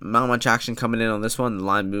action coming in on this one.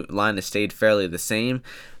 The line has stayed fairly the same.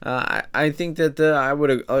 I think that I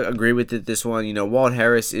would agree with it. This one, Walt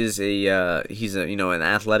Harris is he's an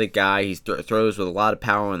athletic guy. He throws with a lot of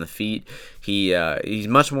power on the feet. He's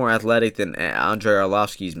much more athletic than Andre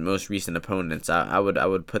Arlovski's most recent opponents. I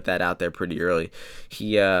would put that out there pretty early.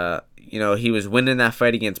 He was winning that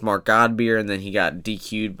fight against Mark Godbeer, and then he got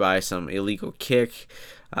DQ'd by some illegal kick.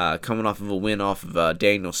 Coming off of a win off of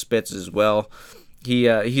Daniel Spitz as well.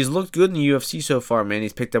 He's looked good in the UFC so far, man.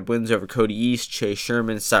 He's picked up wins over Cody East, Chase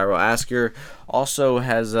Sherman, Cyril Asker. Also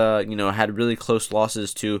has had really close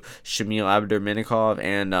losses to Shamil Abdurmanikov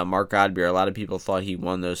and Mark Godbeer. A lot of people thought he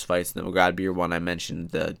won those fights. The Godbeer one I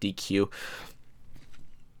mentioned, the DQ.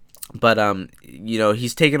 But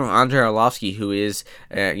he's taken on Andre Arlovski, who is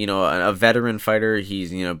a veteran fighter.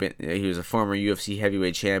 He was a former UFC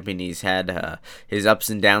heavyweight champion. He's had his ups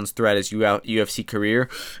and downs throughout his UFC career,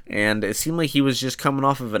 and it seemed like he was just coming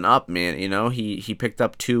off of an up, man. He picked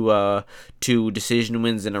up two decision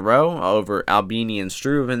wins in a row over Albini and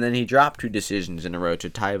Struve, and then he dropped 2 decisions in a row to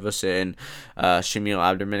Taivusa and Shamil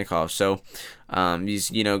Abdurmanikov. So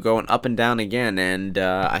he's going up and down again, and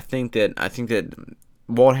I think that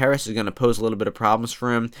Walt Harris is going to pose a little bit of problems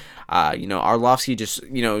for him. Arlovski just,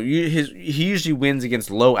 he usually wins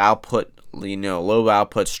against low output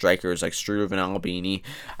strikers like Struve and Albini.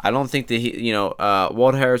 I don't think that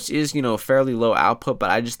Walt Harris is, fairly low output,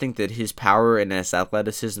 but I just think that his power and his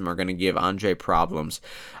athleticism are going to give Andre problems.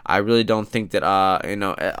 I really don't think that,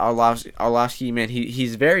 Arlovski, man,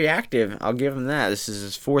 he's very active. I'll give him that. This is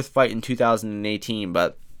his 4th fight in 2018,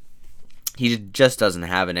 but he just doesn't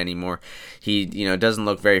have it anymore. He, doesn't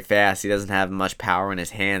look very fast. He doesn't have much power in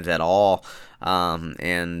his hands at all.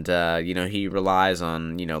 He relies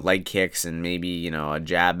on, leg kicks and maybe, a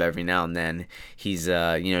jab every now and then. He's,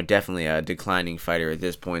 definitely a declining fighter at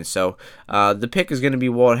this point. So, the pick is going to be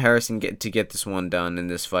Walt Harrison to get this one done in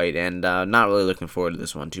this fight, and not really looking forward to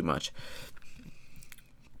this one too much.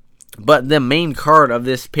 But the main card of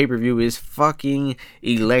this pay-per-view is fucking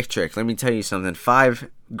electric. Let me tell you something. 5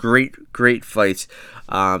 great fights.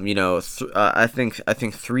 I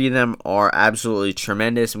think 3 of them are absolutely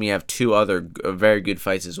tremendous, and we have 2 other very good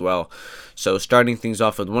fights as well. So starting things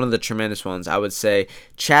off with one of the tremendous ones, I would say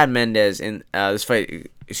Chad Mendes in this fight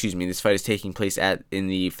This fight is taking place in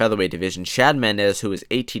the featherweight division. Chad Mendes, who is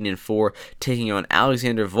 18-4, taking on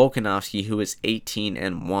Alexander Volkanovski, who is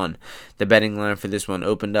 18-1. The betting line for this one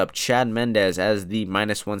opened up Chad Mendes as the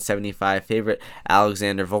 -175 favorite,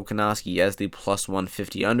 Alexander Volkanovski as the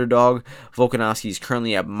 +150 underdog. Volkanovski is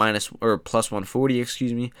currently at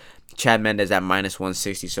 +140, Chad Mendes at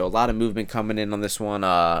 -160. So a lot of movement coming in on this one.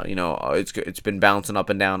 It's been bouncing up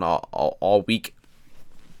and down all week.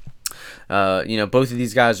 Both of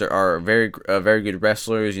these guys are very good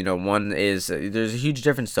wrestlers. There's a huge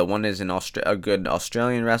difference though. One is a good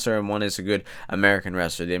Australian wrestler, and one is a good American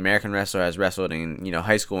wrestler. The American wrestler has wrestled in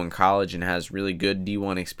high school and college and has really good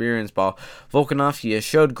D1 experience. While Volkanovski has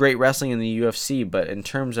showed great wrestling in the UFC, but in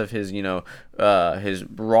terms of his his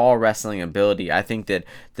raw wrestling ability, I think that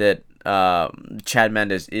Chad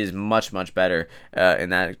Mendes is much better in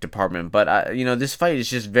that department. But this fight is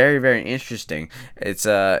just very interesting. It's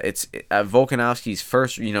Volkanovski's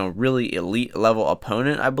first really elite level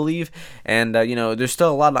opponent, I believe, and there's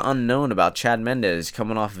still a lot of unknown about Chad Mendes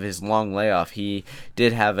coming off of his long layoff. He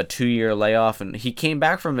did have a 2-year layoff, and he came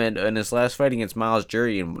back from it in his last fight against Miles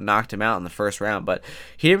Jury and knocked him out in the first round. But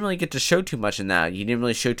he didn't really get to show too much in that. He didn't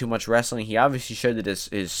really show too much wrestling. He obviously showed that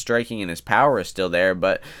his striking and his power is still there,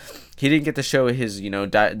 but he didn't get to show his,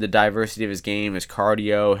 the diversity of his game, his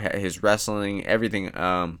cardio, his wrestling, everything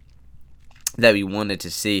that we wanted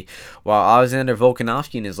to see. While Alexander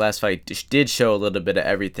Volkanovski in his last fight did show a little bit of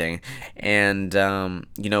everything, and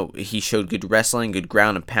he showed good wrestling, good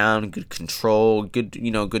ground and pound, good control,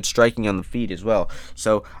 good striking on the feet as well.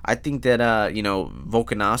 So I think that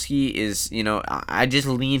Volkanovski is, I just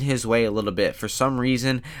lean his way a little bit for some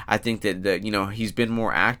reason. I think that he's been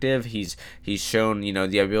more active. He's shown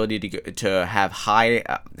the ability to have high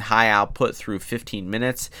output through 15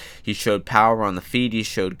 minutes. He showed power on the feet. He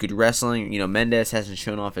showed good wrestling. Mendes hasn't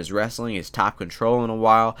shown off his wrestling, his top control in a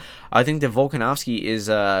while. I think that Volkanovski is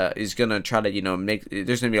gonna try to make.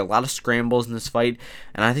 There's gonna be a lot of scrambles in this fight,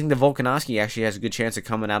 and I think that Volkanovski actually has a good chance of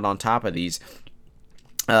coming out on top of these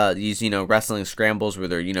wrestling scrambles where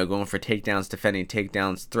they're going for takedowns, defending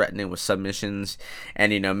takedowns, threatening with submissions,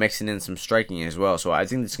 and mixing in some striking as well. So I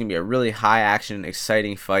think this is gonna be a really high action,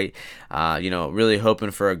 exciting fight. Really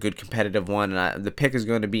hoping for a good competitive one. And the pick is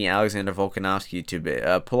going to be Alexander Volkanovski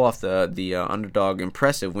to pull off the underdog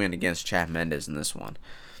impressive win against Chad Mendes in this one.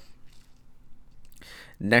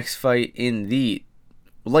 Next fight in the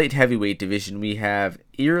light heavyweight division, we have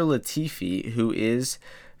Ilir Latifi, who is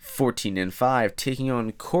 14-5, taking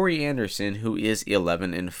on Corey Anderson, who is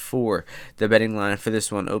 11-4. The betting line for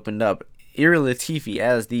this one opened up Ilir Latifi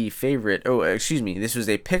as the favorite. This was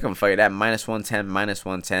a pick'em fight at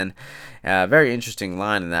 -110. Very interesting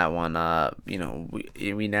line in that one.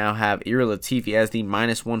 We now have Ilir Latifi as the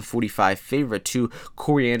 -145 favorite to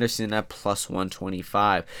Corey Anderson at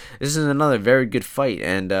 +125. This is another very good fight,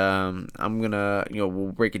 and I'm gonna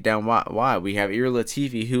we'll break it down why. We have Ilir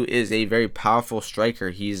Latifi, who is a very powerful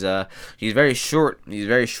striker. He's very short. He's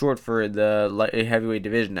very short for the light heavyweight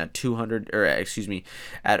division at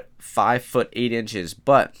at 5'8",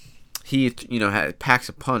 but he packs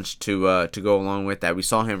a punch to go along with that. We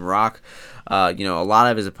saw him rock a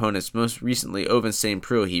lot of his opponents. Most recently, Ovince St.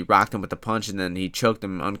 Preux, he rocked him with a punch and then he choked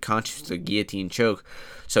him unconscious with a guillotine choke.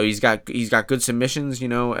 So he's got good submissions,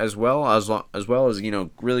 as well as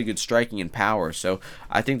really good striking and power. So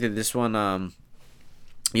I think that this one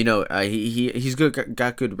he's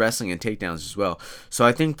got good wrestling and takedowns as well. So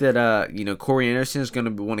I think that Corey Anderson is going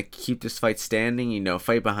to want to keep this fight standing.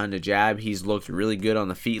 Fight behind the jab. He's looked really good on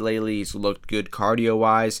the feet lately. He's looked good cardio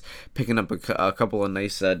wise, picking up a couple of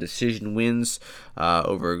nice decision wins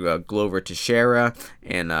over Glover Teixeira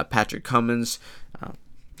and Patrick Cummins.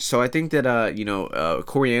 So I think that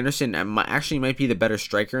Corey Anderson might be the better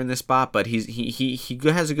striker in this spot, but he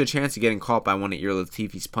has a good chance of getting caught by one of Ilir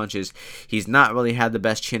Latifi's punches. He's not really had the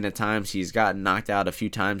best chin at times. He's gotten knocked out a few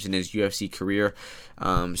times in his UFC career.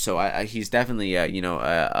 So he's definitely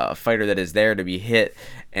a fighter that is there to be hit,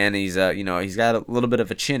 and he's got a little bit of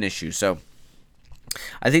a chin issue. So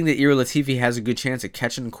I think that Ilir Latifi has a good chance of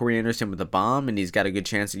catching Corey Anderson with a bomb, and he's got a good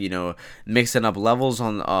chance of mixing up levels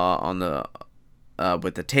on the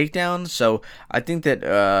with the takedown. So I think that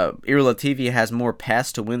Ilir Latifi has more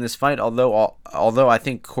pass to win this fight, although I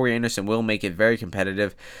think Corey Anderson will make it very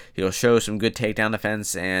competitive. He'll show some good takedown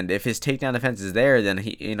defense, and if his takedown defense is there, then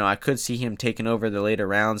I could see him taking over the later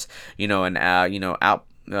rounds, and outscoring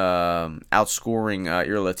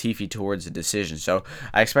Ilir Latifi towards a decision. So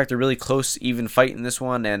I expect a really close, even fight in this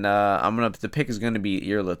one, and the pick is going to be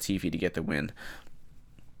Ilir Latifi to get the win.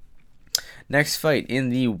 Next fight in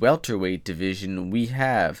the welterweight division, we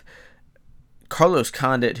have Carlos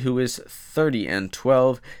Condit, who is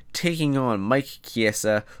 30-12, taking on Mike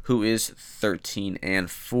Chiesa, who is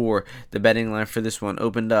 13-4. The betting line for this one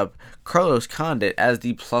opened up Carlos Condit as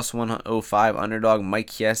the plus 105 underdog,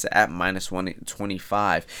 Mike Chiesa at minus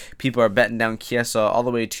 125. People are betting down Chiesa all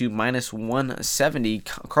the way to minus 170.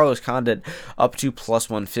 Carlos Condit up to plus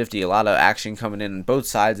 150. A lot of action coming in on both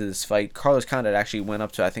sides of this fight. Carlos Condit actually went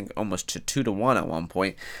up to, I think, almost to 2-1 at one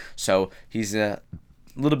point. So he's a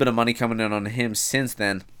little bit of money coming in on him since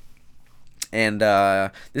then. And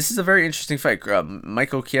this is a very interesting fight.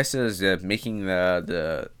 Michael Chiesa is making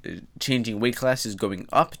the changing weight classes, going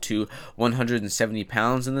up to 170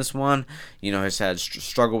 pounds in this one. Has had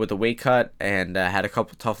struggle with the weight cut and had a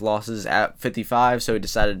couple tough losses at 55, so he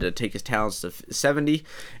decided to take his talents to 70.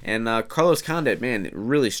 And Carlos Condit, man,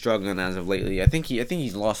 really struggling as of lately. I think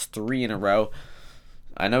he's lost 3 in a row.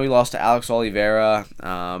 I know he lost to Alex Oliveira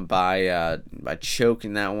by choke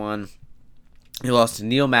in that one. He lost to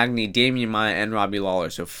Neil Magny, Damian Maia, and Robbie Lawler,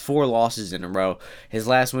 so 4 losses in a row. His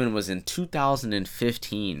last win was in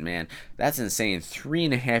 2015, man. That's insane.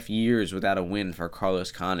 3.5 years without a win for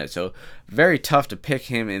Carlos Condit, so very tough to pick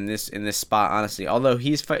him in this spot, honestly. Although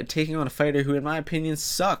he's taking on a fighter who, in my opinion,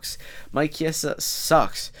 sucks. Mike Chiesa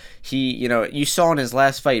sucks. You saw in his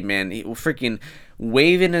last fight, man, he freaking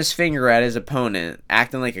waving his finger at his opponent,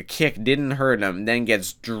 acting like a kick didn't hurt him, then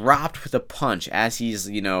gets dropped with a punch as he's,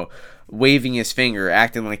 waving his finger,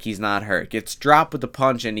 acting like he's not hurt. Gets dropped with a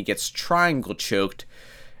punch and he gets triangle choked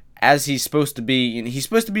as he's supposed to be. He's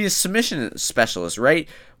supposed to be a submission specialist, right?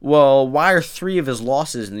 Well, why are 3 of his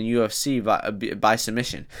losses in the UFC by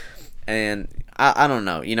submission? And I don't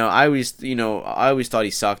know. I always thought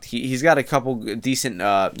he sucked. He's got a couple decent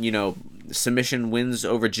submission wins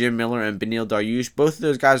over Jim Miller and Beneil Dariush. Both of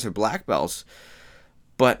those guys are black belts.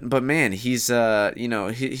 But man, he's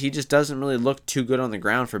he just doesn't really look too good on the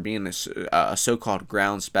ground for being a so-called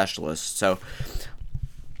ground specialist. So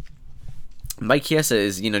Mike Chiesa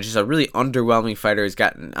is just a really underwhelming fighter.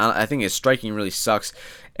 I think his striking really sucks,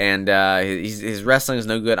 and his wrestling is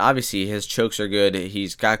no good. Obviously, his chokes are good.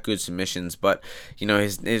 He's got good submissions, but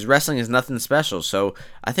his wrestling is nothing special. So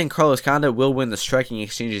I think Carlos Condit will win the striking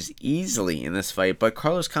exchanges easily in this fight. But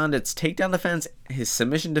Carlos Condit's takedown defense, his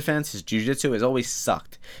submission defense, his jiu-jitsu has always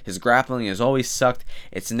sucked. His grappling has always sucked.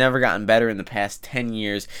 It's never gotten better in the past 10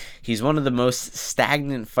 years. He's one of the most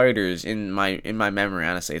stagnant fighters in my memory,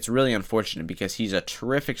 honestly. It's really unfortunate because he's a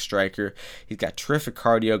terrific striker. He's got terrific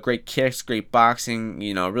cardio, great kicks, great boxing,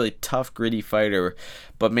 really tough, gritty fighter.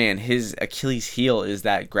 But man, his Achilles heel is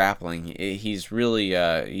that grappling. He's really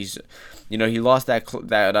he lost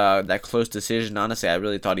that close decision. Honestly, I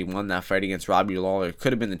really thought he won that fight against Robbie Lawler.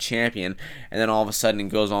 Could have been the champion, and then all of a sudden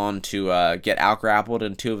goes on to get out-grappled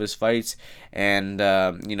in 2 of his fights, and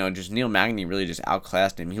just Neil Magny really just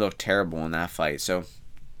outclassed him. He looked terrible in that fight. So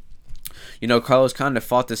Carlos Condit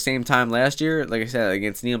fought the same time last year. Like I said,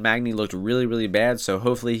 against Neil Magny, looked really, really bad. So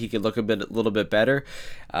hopefully he could look a little bit better.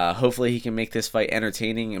 Hopefully he can make this fight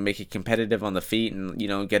entertaining and make it competitive on the feet and,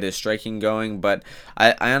 get his striking going. But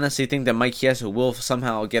I honestly think that Mike Chiesa will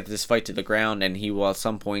somehow get this fight to the ground, and he will at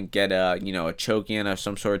some point get a choke in of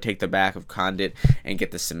some sort, take the back of Condit and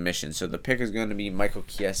get the submission. So the pick is going to be Michael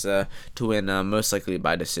Chiesa to win, most likely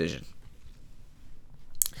by decision.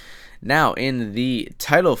 Now, in the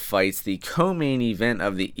title fights, the co-main event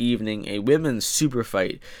of the evening, a women's super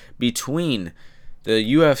fight between the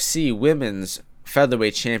UFC women's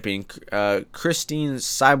featherweight champion Christine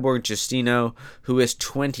Cyborg Justino, who is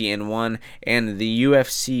 20-1, and the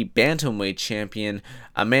UFC bantamweight champion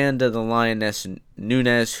Amanda the Lioness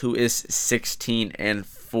Nunes, who is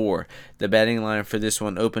 16-4. The betting line for this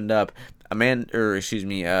one opened up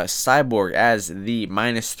Cyborg as the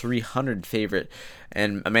minus 300 favorite,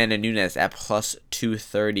 and Amanda Nunes at plus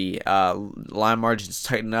 230. Line margins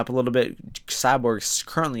tighten up a little bit. Cyborg's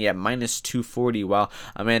currently at minus 240, while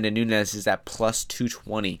Amanda Nunes is at plus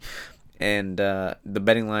 220. And the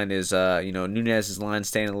betting line is, Nunes' line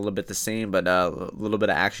staying a little bit the same, but a little bit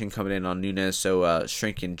of action coming in on Nunes, so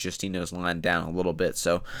shrinking Justino's line down a little bit.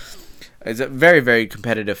 So it's a very, very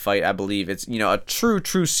competitive fight, I believe. It's, a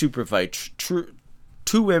true super fight.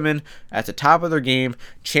 Two women at the top of their game,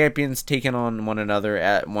 champions taking on one another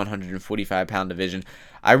at 145-pound division.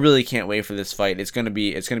 I really can't wait for this fight. It's gonna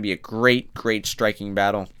be a great striking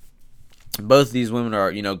battle. Both of these women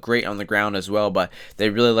are, great on the ground as well, but they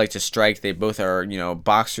really like to strike. They both are,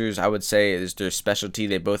 boxers, I would say, is their specialty.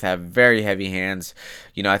 They both have very heavy hands.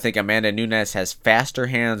 I think Amanda Nunes has faster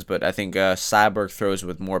hands, but I think Cyborg throws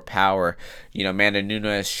with more power. Amanda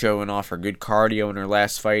Nunes showing off her good cardio in her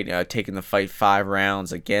last fight, taking the fight 5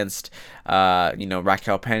 rounds against,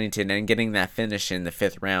 Raquel Pennington and getting that finish in the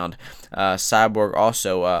 5th round. Cyborg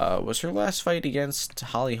also, was her last fight against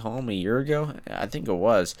Holly Holm a year ago? I think it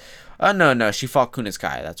was. No, she fought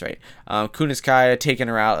Kunitskaya, that's right. Kunitskaya taking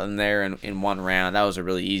her out in there in 1 round. That was a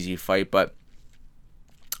really easy fight, but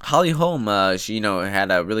Holly Holm, she,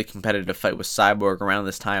 had a really competitive fight with Cyborg around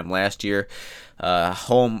this time last year.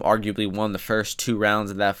 Holm arguably won the first 2 rounds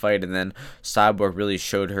of that fight, and then Cyborg really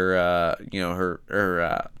showed her,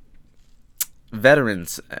 her veteran,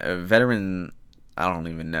 I don't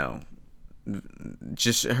even know,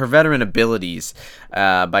 just her veteran abilities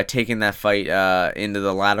by taking that fight into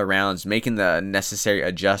the latter rounds, making the necessary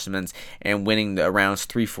adjustments, and winning the rounds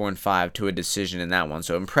 3, 4, and 5 to a decision in that one.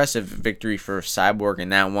 So impressive victory for Cyborg in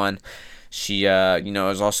that one. She,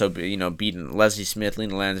 has also, beaten Leslie Smith,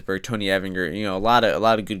 Lena Landsberg, Tony Evinger, a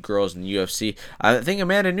lot of good girls in the UFC. I think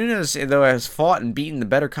Amanda Nunes, though, has fought and beaten the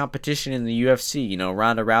better competition in the UFC.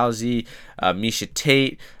 Ronda Rousey, Miesha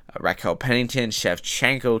Tate, Raquel Pennington,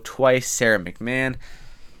 Shevchenko twice, Sarah McMahon,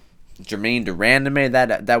 Jermaine Durandame.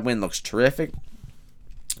 That win looks terrific.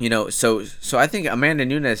 So I think Amanda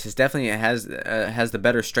Nunes has the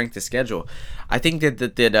better strength of schedule. I think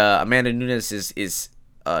that Amanda Nunes is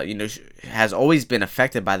has always been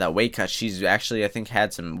affected by that weight cut. She's actually, I think,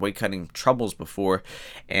 had some weight cutting troubles before,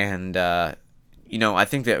 and I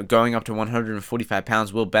think that going up to 145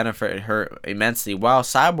 pounds will benefit her immensely, while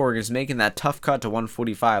Cyborg is making that tough cut to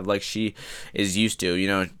 145 like she is used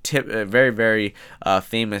to. A very, very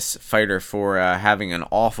famous fighter for having an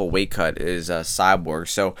awful weight cut is Cyborg.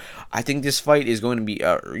 So I think this fight is going to be,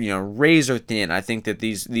 razor thin. I think that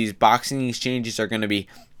these boxing exchanges are going to be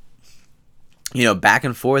back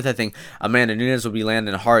and forth. I think Amanda Nunes will be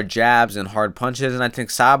landing hard jabs and hard punches, and I think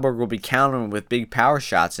Cyborg will be countering with big power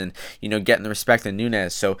shots and, getting the respect of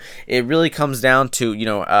Nunes. So it really comes down to,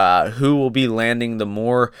 who will be landing the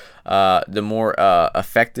more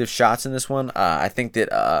effective shots in this one. I think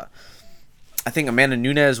Amanda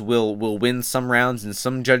Nunes will win some rounds in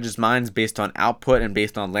some judges' minds based on output and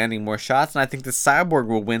based on landing more shots, and I think the Cyborg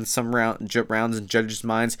will win some rounds in judges'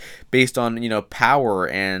 minds based on, power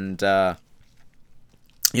and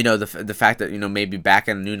the fact that, maybe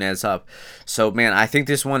backing Nunes up. So, man, I think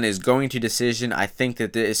this one is going to decision. I think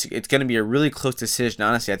that it's going to be a really close decision.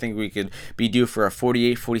 Honestly, I think we could be due for a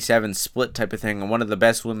 48-47 split type of thing. And one of the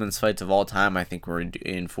best women's fights of all time, I think we're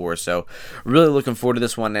in for. So, really looking forward to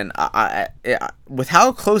this one. And with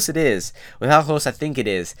how close it is, with how close I think it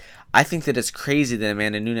is, I think that it's crazy that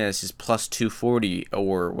Amanda Nunes is plus 240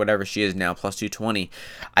 or whatever she is now, plus 220.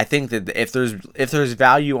 I think that if there's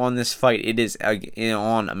value on this fight, it is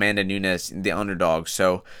on Amanda Nunes, the underdog.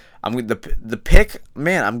 So the pick,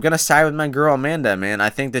 man, I'm gonna side with my girl Amanda, man. I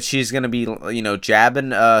think that she's gonna be,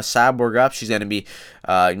 jabbing Cyborg up. She's gonna be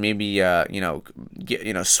maybe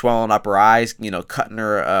swelling up her eyes, cutting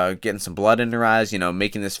her, getting some blood in her eyes,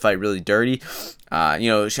 making this fight really dirty. I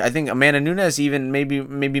think Amanda Nunes even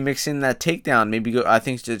maybe mix in that takedown. I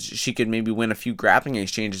think that she could maybe win a few grappling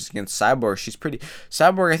exchanges against Cyborg.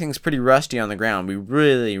 Cyborg, I think, is pretty rusty on the ground. We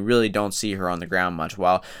really, really don't see her on the ground much.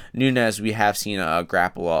 While Nunes, we have seen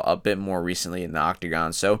grapple a bit more recently in the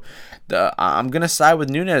octagon. So I'm gonna side with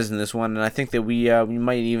Nunes in this one, and I think that we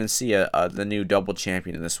might even see the new double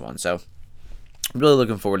champion in this one. So I'm really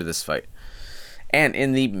looking forward to this fight. And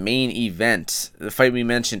in the main event, the fight we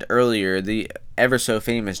mentioned earlier, the ever so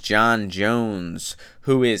famous Jon Jones,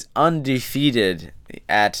 who is undefeated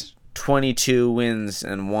at 22 wins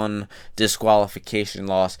and 1 disqualification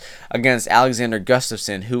loss, against Alexander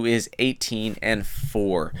Gustafsson, who is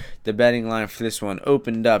 18-4. The betting line for this one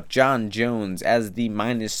opened up Jon Jones as the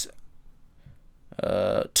minus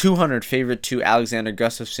 200 favorite to Alexander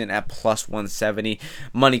Gustafsson at plus 170.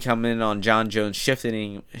 Money coming in on Jon Jones,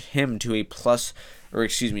 shifting him to a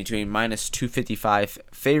minus 255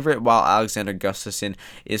 favorite, while Alexander Gustafsson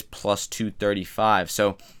is plus 235.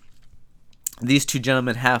 So these two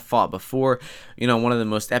gentlemen have fought before. One of the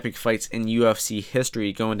most epic fights in UFC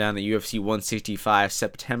history, going down to UFC 165,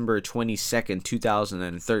 September 22nd,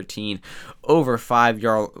 2013. Over 5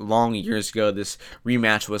 long years ago, this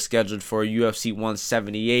rematch was scheduled for UFC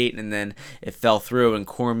 178, and then it fell through, and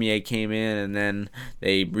Cormier came in, and then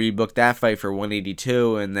they rebooked that fight for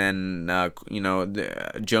 182, and then,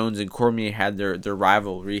 Jones and Cormier had their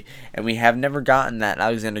rivalry, and we have never gotten that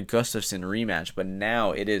Alexander Gustafsson rematch, but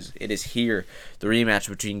now it is here. the rematch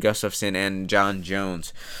between Gustafsson and Jon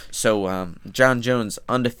Jones. So Jon Jones,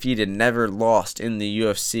 undefeated, never lost in the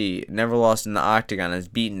UFC, never lost in the octagon, has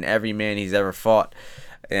beaten every man he's ever fought.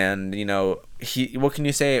 And what can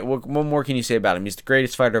you say? What more can you say about him? He's the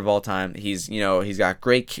greatest fighter of all time. He's got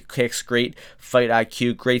great kicks, great fight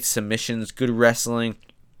IQ, great submissions, good wrestling.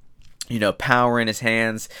 Power in his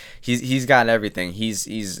hands. He's got everything.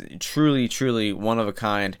 He's truly one of a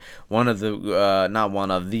kind. One of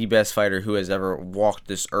the best fighter who has ever walked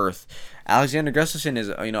this earth. Alexander Gustafsson is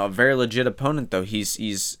a very legit opponent, though.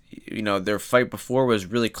 He's their fight before was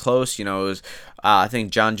really close. It was I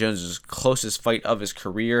think Jon Jones' closest fight of his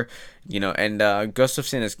career. And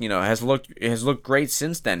Gustafsson has looked great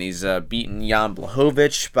since then. He's beaten Jan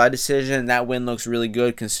Blachowicz by decision. That win looks really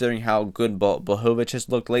good considering how good Blachowicz has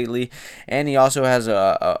looked lately. And he also has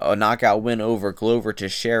a knockout win over Glover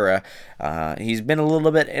Teixeira. He's been a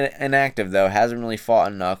little bit inactive, though. Hasn't really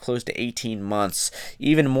fought in close to 18 months.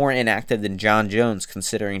 Even more inactive than Jon Jones,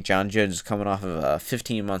 considering Jon Jones is coming off of a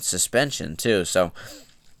 15-month suspension, too. So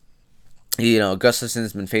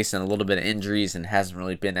Gustafsson's been facing a little bit of injuries and hasn't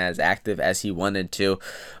really been as active as he wanted to.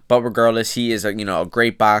 But regardless, he is a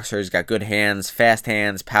great boxer. He's got good hands, fast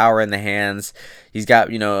hands, power in the hands. He's got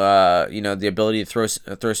the ability to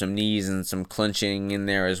throw some knees and some clinching in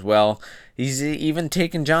there as well. He's even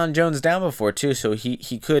taken Jon Jones down before too, so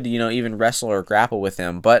he could even wrestle or grapple with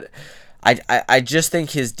him. But I just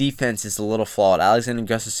think his defense is a little flawed. Alexander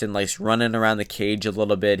Gustafsson likes running around the cage a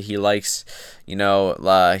little bit. He likes, he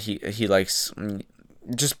likes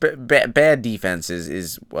just bad defense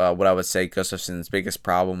is what I would say Gustafsson's biggest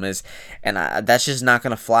problem is. And that's just not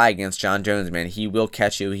going to fly against Jon Jones, man. He will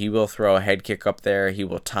catch you. He will throw a head kick up there. He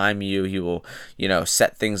will time you. He will,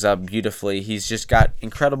 set things up beautifully. He's just got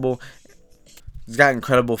incredible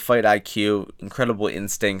fight IQ, incredible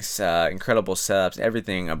instincts, incredible setups.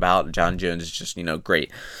 Everything about Jon Jones is just,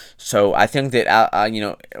 great. So I think that,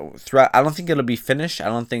 throughout, I don't think it'll be finished. I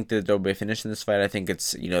don't think that there'll be a finish in this fight. I think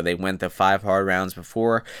it's, they went the 5 hard rounds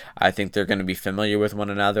before. I think they're going to be familiar with one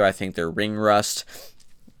another. I think their ring rust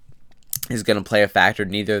is going to play a factor.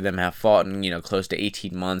 Neither of them have fought in close to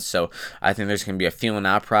 18 months, so I think there's going to be a feeling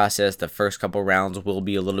out process. The first couple rounds will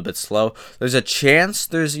be a little bit slow. There's a chance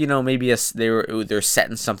there's maybe they're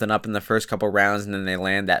setting something up in the first couple rounds and then they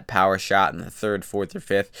land that power shot in the third, fourth, or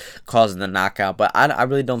fifth, causing the knockout. But I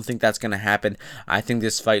really don't think that's going to happen. I think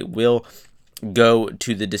this fight will go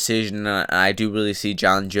to the decision. I do really see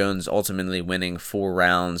Jon Jones ultimately winning 4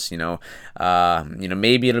 rounds.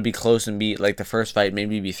 Maybe it'll be close and be like the first fight,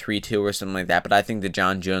 maybe be 3-2 or something like that. But I think that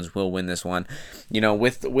Jon Jones will win this one.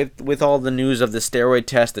 With all the news of the steroid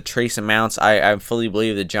test, the trace amounts, I fully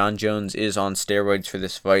believe that Jon Jones is on steroids for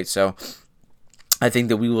this fight. So I think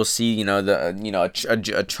that we will see,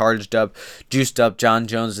 a charged up, juiced up Jon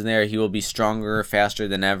Jones in there. He will be stronger, faster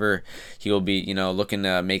than ever. He will be, looking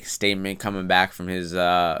to make a statement coming back from his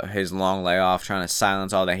long layoff, trying to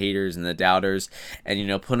silence all the haters and the doubters,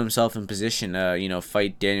 and put himself in position to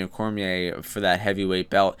fight Daniel Cormier for that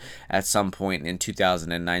heavyweight belt at some point in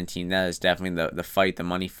 2019. That is definitely the fight, the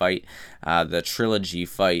money fight, the trilogy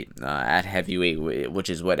fight at heavyweight,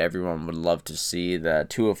 which is what everyone would love to see. The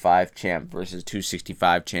 205 champ versus 265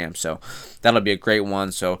 champ. So that'll be a great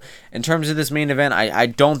one. So in terms of this main event, I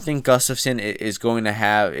don't think Gustafsson is going to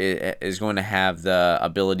have the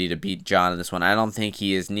ability to beat Jon in this one. I don't think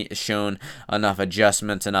he has shown enough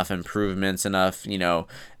adjustments, enough improvements, enough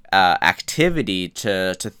activity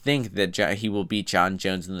to think that he will beat Jon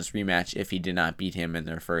Jones in this rematch if he did not beat him in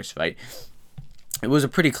their first fight. It was a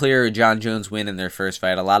pretty clear Jon Jones win in their first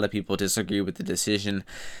fight. A lot of people disagree with the decision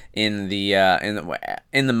in the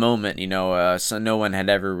moment. So no one had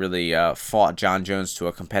ever really fought Jon Jones to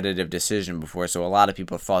a competitive decision before. So a lot of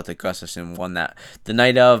people thought that Gustafsson won that the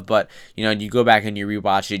night of. But you go back and you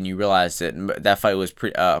rewatch it and you realize that fight was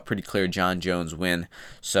pretty clear Jon Jones win.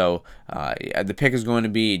 So the pick is going to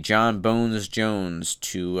be Jon Bones Jones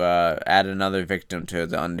to add another victim to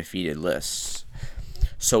the undefeated list.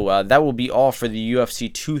 So that will be all for the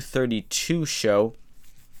UFC 232 show.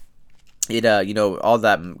 It all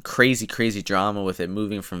that crazy drama with it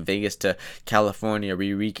moving from Vegas to California,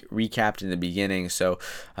 we recapped in the beginning. So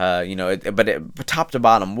but top to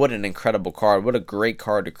bottom, what an incredible card! What a great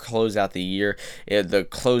card to close out the year. The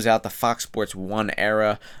close out the Fox Sports 1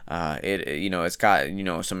 era. It's got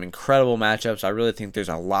some incredible matchups. I really think there's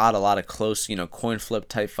a lot of close coin flip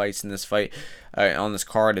type fights in this fight. on this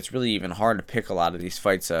card, it's really even hard to pick a lot of these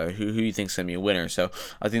fights. Who you think's gonna be a winner? So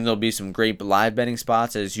I think there'll be some great live betting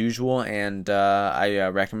spots as usual, and I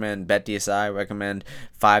recommend BetDSI. Recommend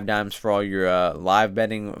 5 dimes for all your live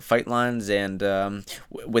betting fight lines. And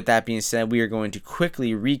with that being said, we are going to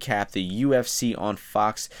quickly recap the UFC on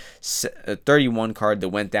Fox 31 card that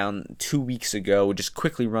went down 2 weeks ago. We'll just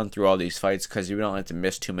quickly run through all these fights because we don't like to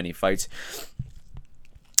miss too many fights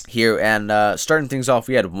here. And starting things off,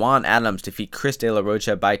 we had Juan Adams defeat Chris De La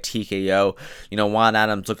Rocha by TKO. Juan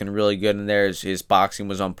Adams looking really good in there. His boxing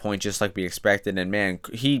was on point just like we expected, and man,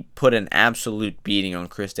 he put an absolute beating on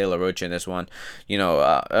Chris De La Rocha in this one.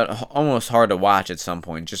 Almost hard to watch at some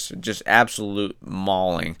point. Just absolute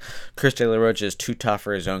mauling. Chris De La Rocha is too tough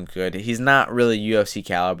for his own good. He's not really UFC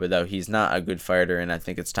caliber though. He's not a good fighter, and I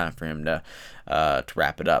think it's time for him to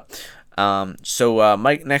wrap it up.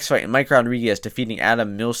 Next fight, Mike Rodriguez defeating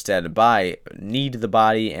Adam Milstead by knee to the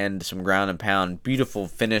body and some ground and pound. Beautiful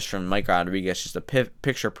finish from Mike Rodriguez, just a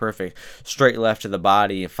picture perfect straight left to the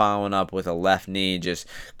body, following up with a left knee. Just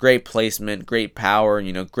great placement, great power,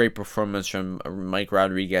 great performance from Mike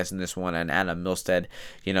Rodriguez in this one. And Adam Milstead,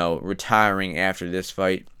 retiring after this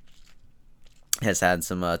fight. Has had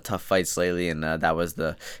some tough fights lately, and that was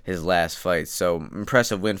his last fight. So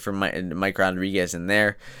impressive win for Mike Rodriguez in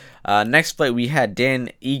there. Next fight, we had Dan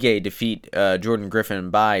Ige defeat Jordan Griffin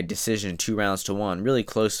by decision 2-1. Really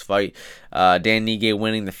close fight. Dan Ige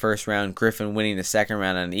winning the first round, Griffin winning the second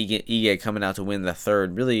round, and Ige coming out to win the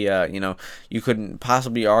third. Really, you couldn't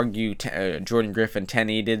possibly argue Jordan Griffin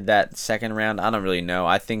 10-8 did that second round. I don't really know.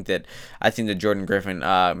 I think that Jordan Griffin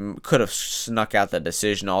could have snuck out the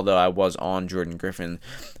decision, although I was on Jordan Griffin,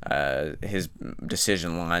 his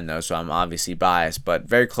decision line though, so I'm obviously biased. But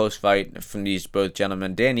very close fight from these both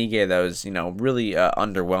gentlemen. Dan Ige, that was really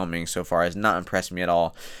underwhelming so far, has not impressed me at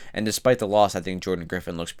all, and despite the loss, I think Jordan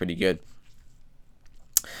Griffin looks pretty good.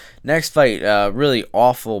 Next fight, really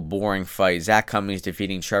awful, boring fight. Zach Cummings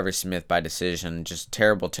defeating Trevor Smith by decision. Just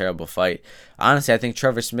terrible fight. Honestly, I think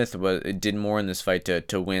Trevor Smith did more in this fight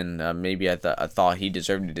to win. Maybe I thought he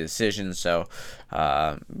deserved a decision. So,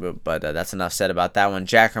 but that's enough said about that one.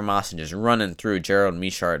 Jack Hermansson just running through Gerald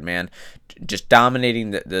Meerschaert, man, just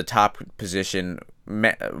dominating the top position.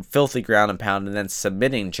 Filthy ground and pound, and then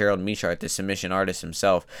submitting Gerald Meerschaert, the submission artist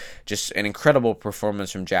himself. Just an incredible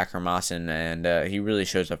performance from Jack Hermansson, and he really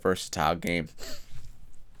shows a versatile game.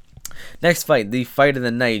 Next fight, the fight of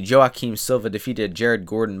the night. Joaquim Silva defeated Jared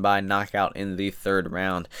Gordon by knockout in the third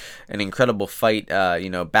round. An incredible fight,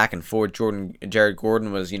 back and forth. Jared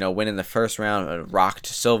Gordon was, winning the first round, rocked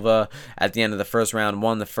Silva at the end of the first round,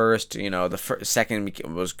 won the first. The second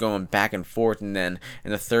was going back and forth, and then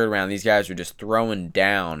in the third round, these guys were just throwing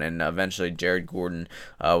down, and eventually Jared Gordon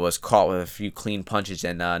was caught with a few clean punches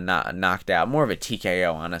and knocked out. More of a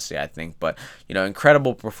TKO, honestly, I think. But,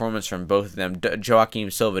 incredible performance from both of them. Joaquim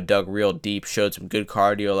Silva dug real deep, showed some good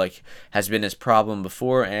cardio like has been his problem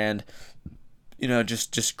before, and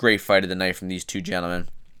just great fight of the night from these two gentlemen.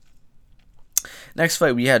 Next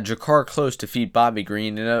fight, we had Drakkar Klose defeat Bobby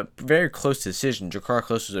Green in a very close decision. Drakkar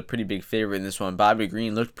Klose was a pretty big favorite in this one. Bobby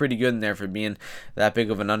Green looked pretty good in there for being that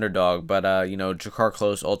big of an underdog, but Drakkar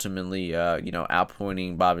Klose ultimately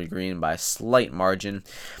outpointing Bobby Green by a slight margin.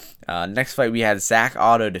 Next fight, we had Zach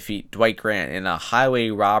Otto defeat Dwight Grant in a highway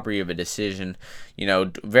robbery of a decision.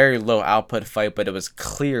 Very low output fight, but it was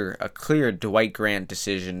a clear Dwight Grant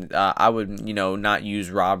decision. I would, not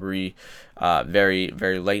use robbery very,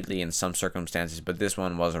 very lightly in some circumstances, but this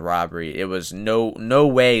one was a robbery. It was no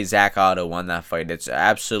way Zach Otto won that fight. It's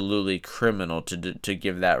absolutely criminal to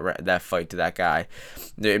give that fight to that guy.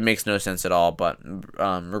 It makes no sense at all, but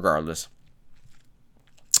regardless.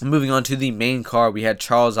 Moving on to the main card, we had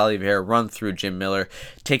Charles Oliveira run through Jim Miller,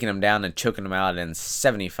 taking him down and choking him out in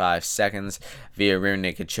 75 seconds via rear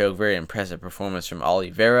naked choke. Very impressive performance from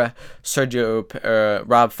Oliveira.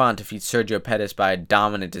 Rob Font defeats Sergio Pettis by a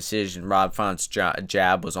dominant decision. Rob Font's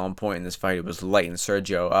jab was on point in this fight. It was lighting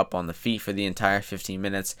Sergio up on the feet for the entire 15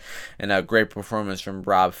 minutes, and a great performance from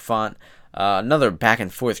Rob Font. Another back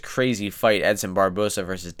and forth crazy fight, Edson Barbosa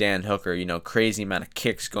versus Dan Hooker. Crazy amount of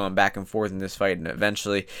kicks going back and forth in this fight, and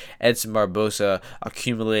eventually Edson Barbosa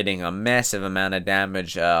accumulating a massive amount of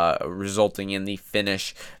damage, resulting in the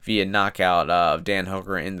finish via knockout of Dan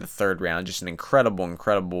Hooker in the third round. Just an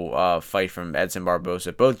incredible fight from Edson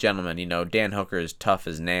Barbosa. Both gentlemen, Dan Hooker is tough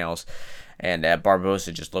as nails, and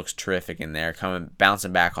Barbosa just looks terrific in there,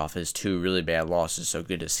 bouncing back off his 2 really bad losses. So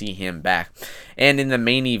good to see him back. And in the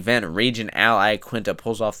main event, Raging Al Iaquinta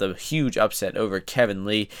pulls off the huge upset over Kevin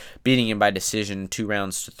Lee, beating him by decision 2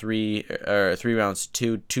 rounds to 3, or 3 rounds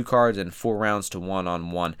to 2 cards, and 4 rounds to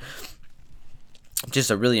 1-on-1.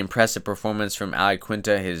 just a really impressive performance from Ali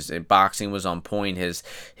Quinta. His boxing was on point. His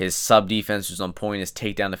sub defense was on point. His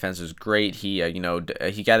takedown defense was great. He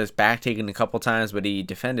he got his back taken a couple times, but he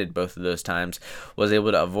defended both of those times. Was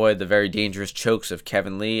able to avoid the very dangerous chokes of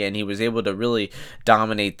Kevin Lee, and he was able to really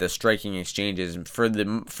dominate the striking exchanges for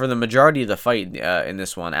the majority of the fight in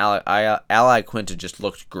this one. Ali Quinta just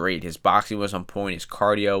looked great. His boxing was on point. His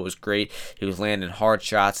cardio was great. He was landing hard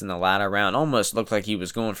shots in the latter round. Almost looked like he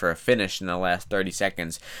was going for a finish in the last 30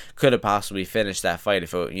 seconds. Could have possibly finished that fight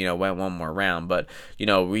if it went one more round, but he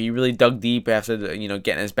really dug deep after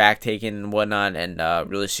getting his back taken and whatnot, and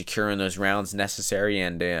really securing those rounds necessary.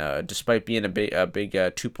 And despite being a big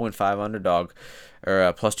 2.5 underdog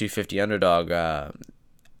or plus 250 underdog,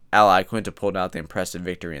 Ali Quinta pulled out the impressive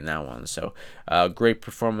victory in that one. So great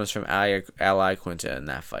performance from Ali Quinta in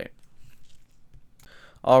that fight.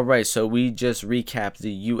 Alright, so we just recapped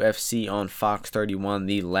the UFC on Fox 31,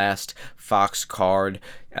 the last Fox card.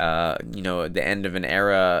 The end of an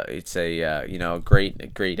era. It's a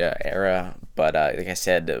great era, but like I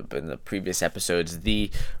said in the previous episodes,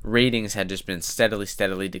 the ratings had just been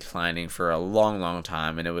steadily declining for a long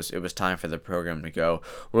time, and it was time for the program to go.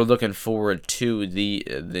 We're looking forward to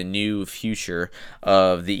the new future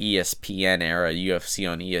of the ESPN era, UFC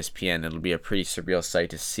on ESPN. It'll be a pretty surreal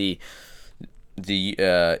sight to see the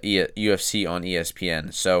UFC on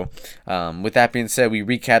ESPN. So with that being said, we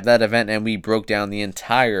recapped that event and we broke down the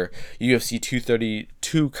entire UFC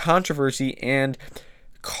 232 controversy and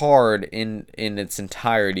card in its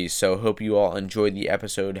entirety. So hope you all enjoyed the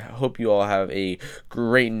episode. Hope you all have a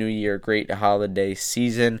great new year, great holiday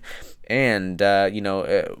season. And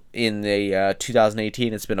in the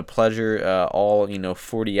 2018, it's been a pleasure. All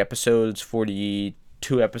 40 episodes, 42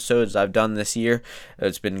 episodes I've done this year.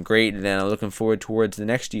 It's been great, and I'm looking forward towards the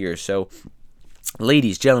next year. So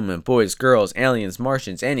ladies, gentlemen, boys, girls, aliens,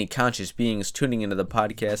 Martians, any conscious beings tuning into the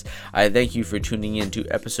podcast, I thank you for tuning in to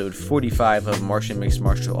episode 45 of Martian Mixed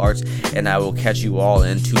Martial Arts, and I will catch you all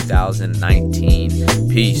in 2019.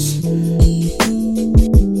 Peace.